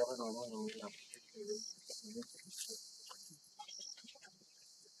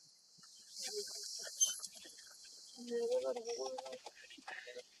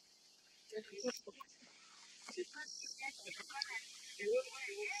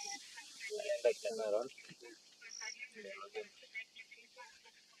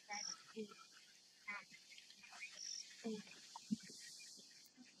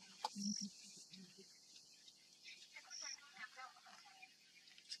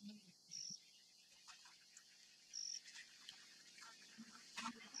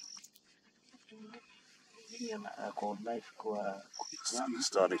 The sun is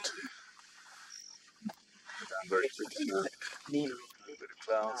starting to go down very quickly now.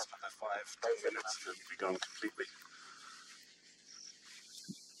 clouds, another 5-10 minutes, and then we'll be gone completely.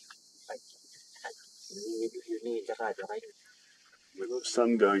 With the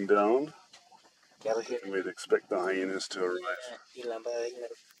sun going down, we'd expect the hyenas to arrive.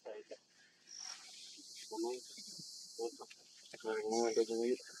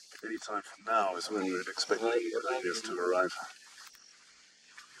 Any time from now is when we would expect the hyenas to arrive.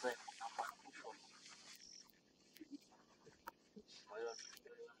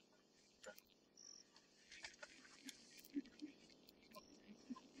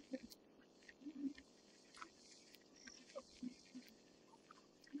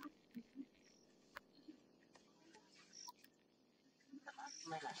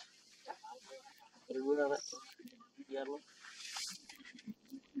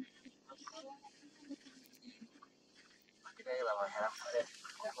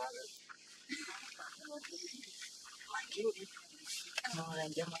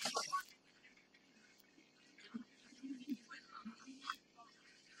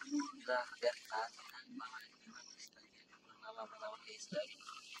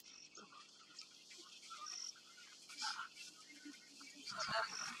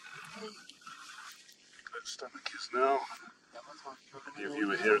 That stomach is now, if you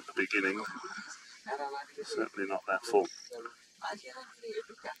were here at the beginning, certainly not that full.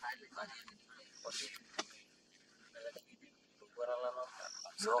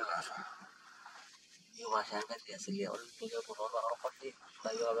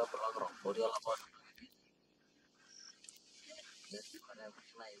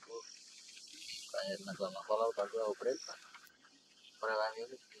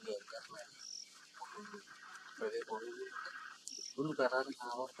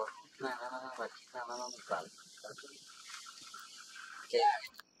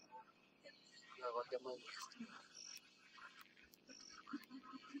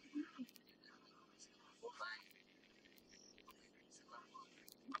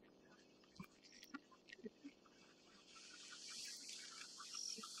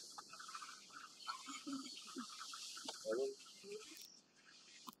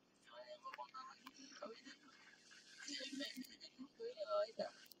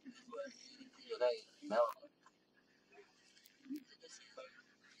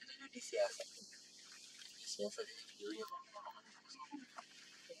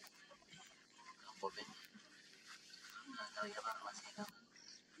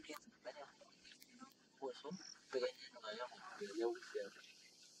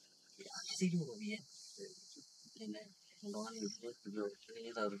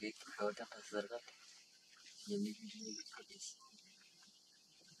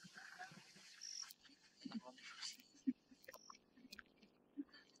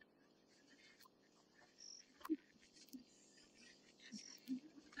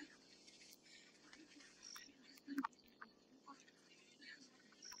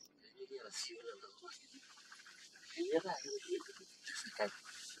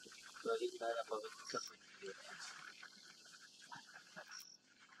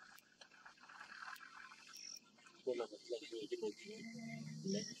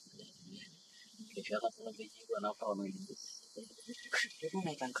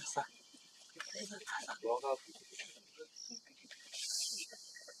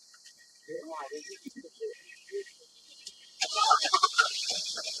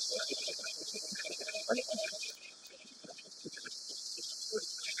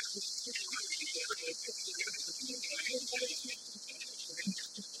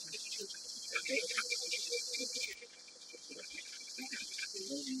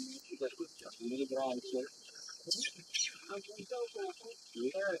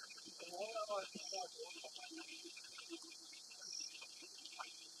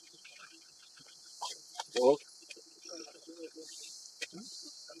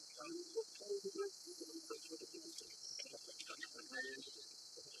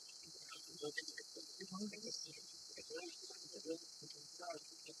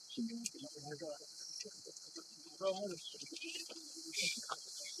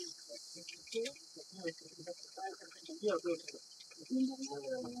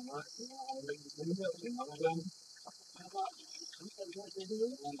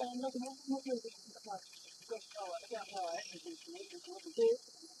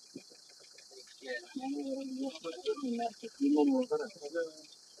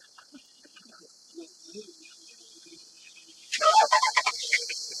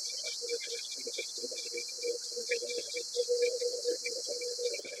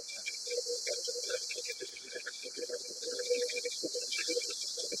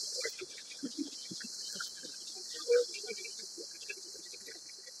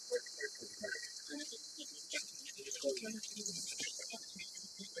 I'll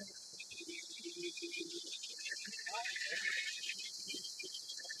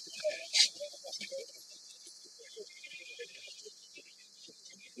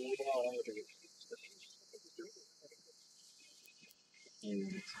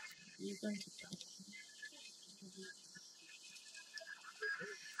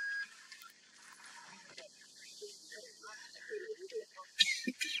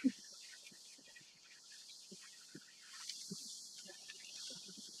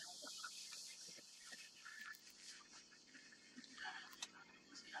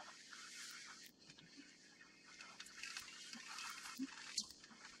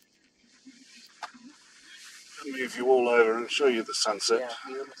move you all over and show you the sunset Yeah,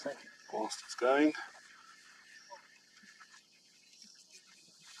 beautiful. whilst it's going.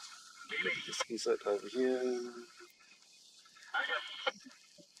 The sunset over here.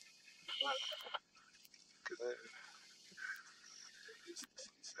 Good. Here's the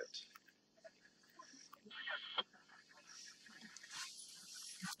sunset.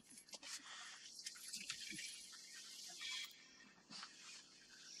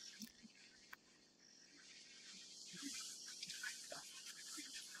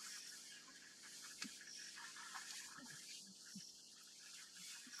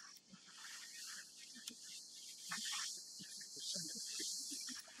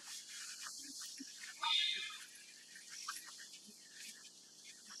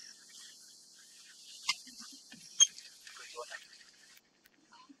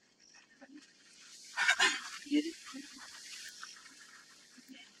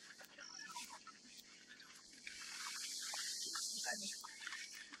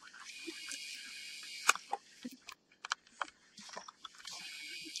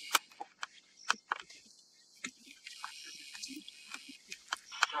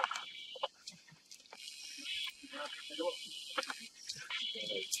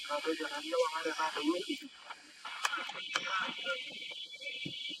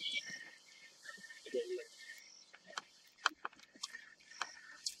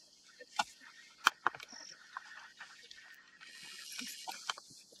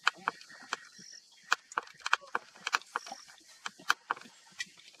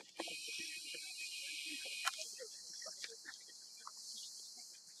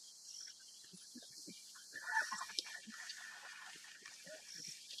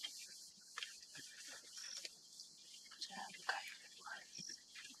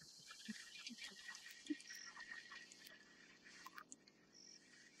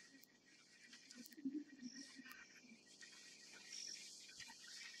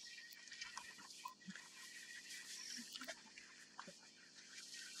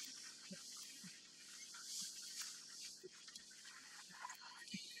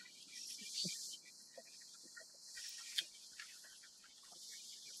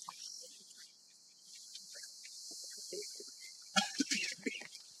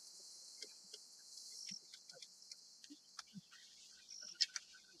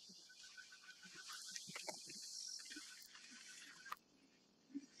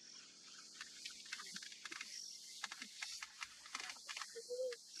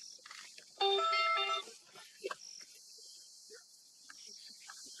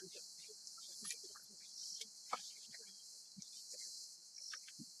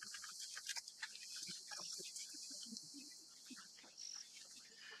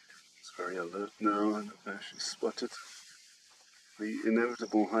 It's very alert now. I don't know if she's spotted the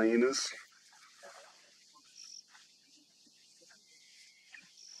inevitable hyenas.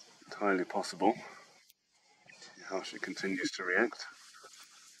 Entirely possible. See how she continues to react.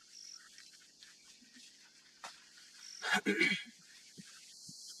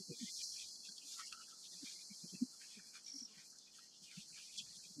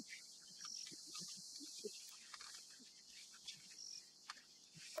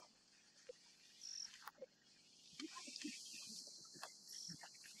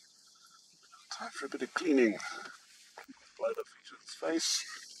 Time for a bit of cleaning. Blow the feature's face.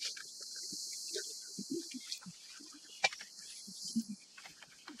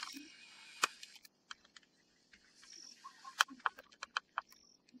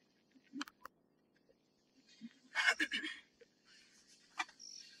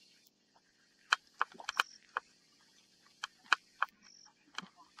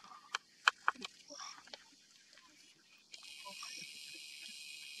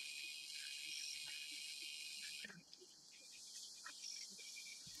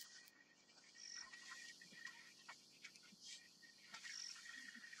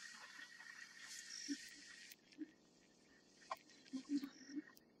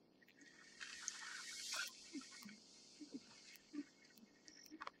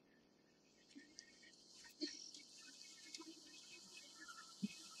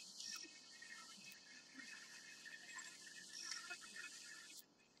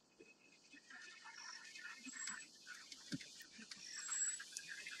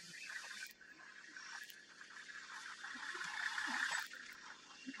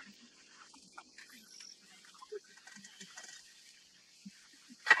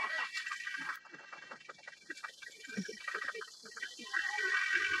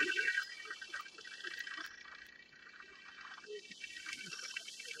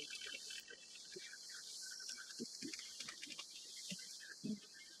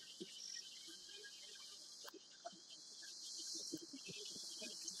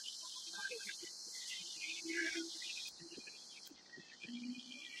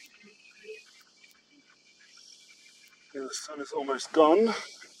 the sun is almost gone. You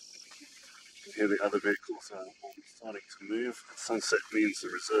can hear the other vehicles are starting to move. Sunset means the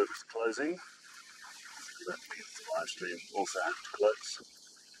reserve is closing. That means the live stream also has to close.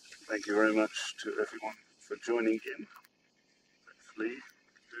 Thank you very much to everyone for joining in. Hopefully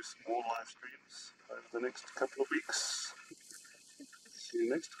do some more live streams over the next couple of weeks. See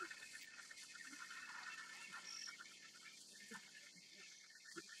you next time.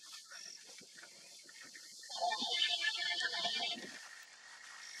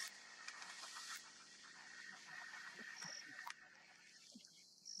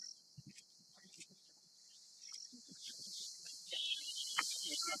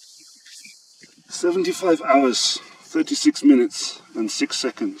 75 hours, 36 minutes and 6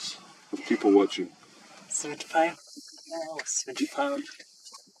 seconds of people watching. 75? Oh, 75.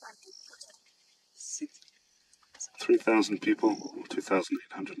 3,000 people,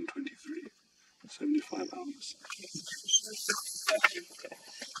 2,823. 75 hours.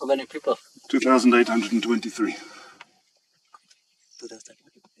 How many people? 2,823.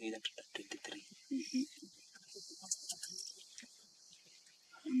 2,823.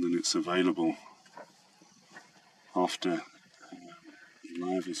 And then it's available after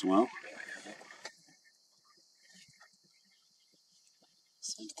live as well.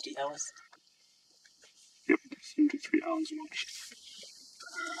 73 hours. Yep, 73 hours watched.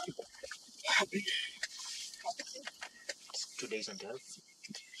 2 days and 12.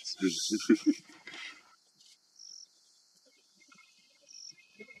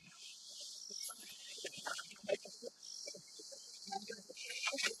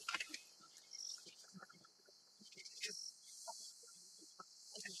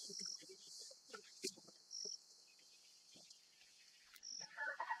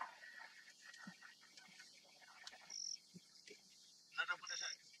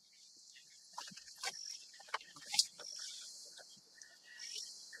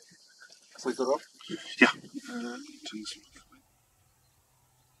 We go off? Yeah.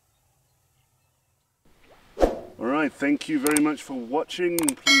 Alright, thank you very much for watching.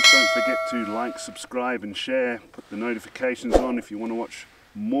 Please don't forget to like, subscribe and share. Put the notifications on if you want to watch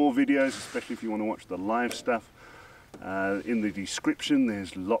more videos, especially if you want to watch the live stuff. In the description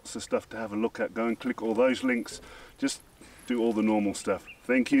there's lots of stuff to have a look at. Go and click all those links. Just do all the normal stuff.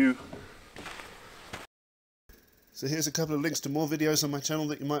 Thank you. So here's a couple of links to more videos on my channel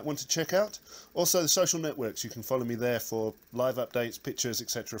that you might want to check out. Also the social networks, you can follow me there for live updates, pictures,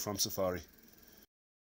 etc. from Safari.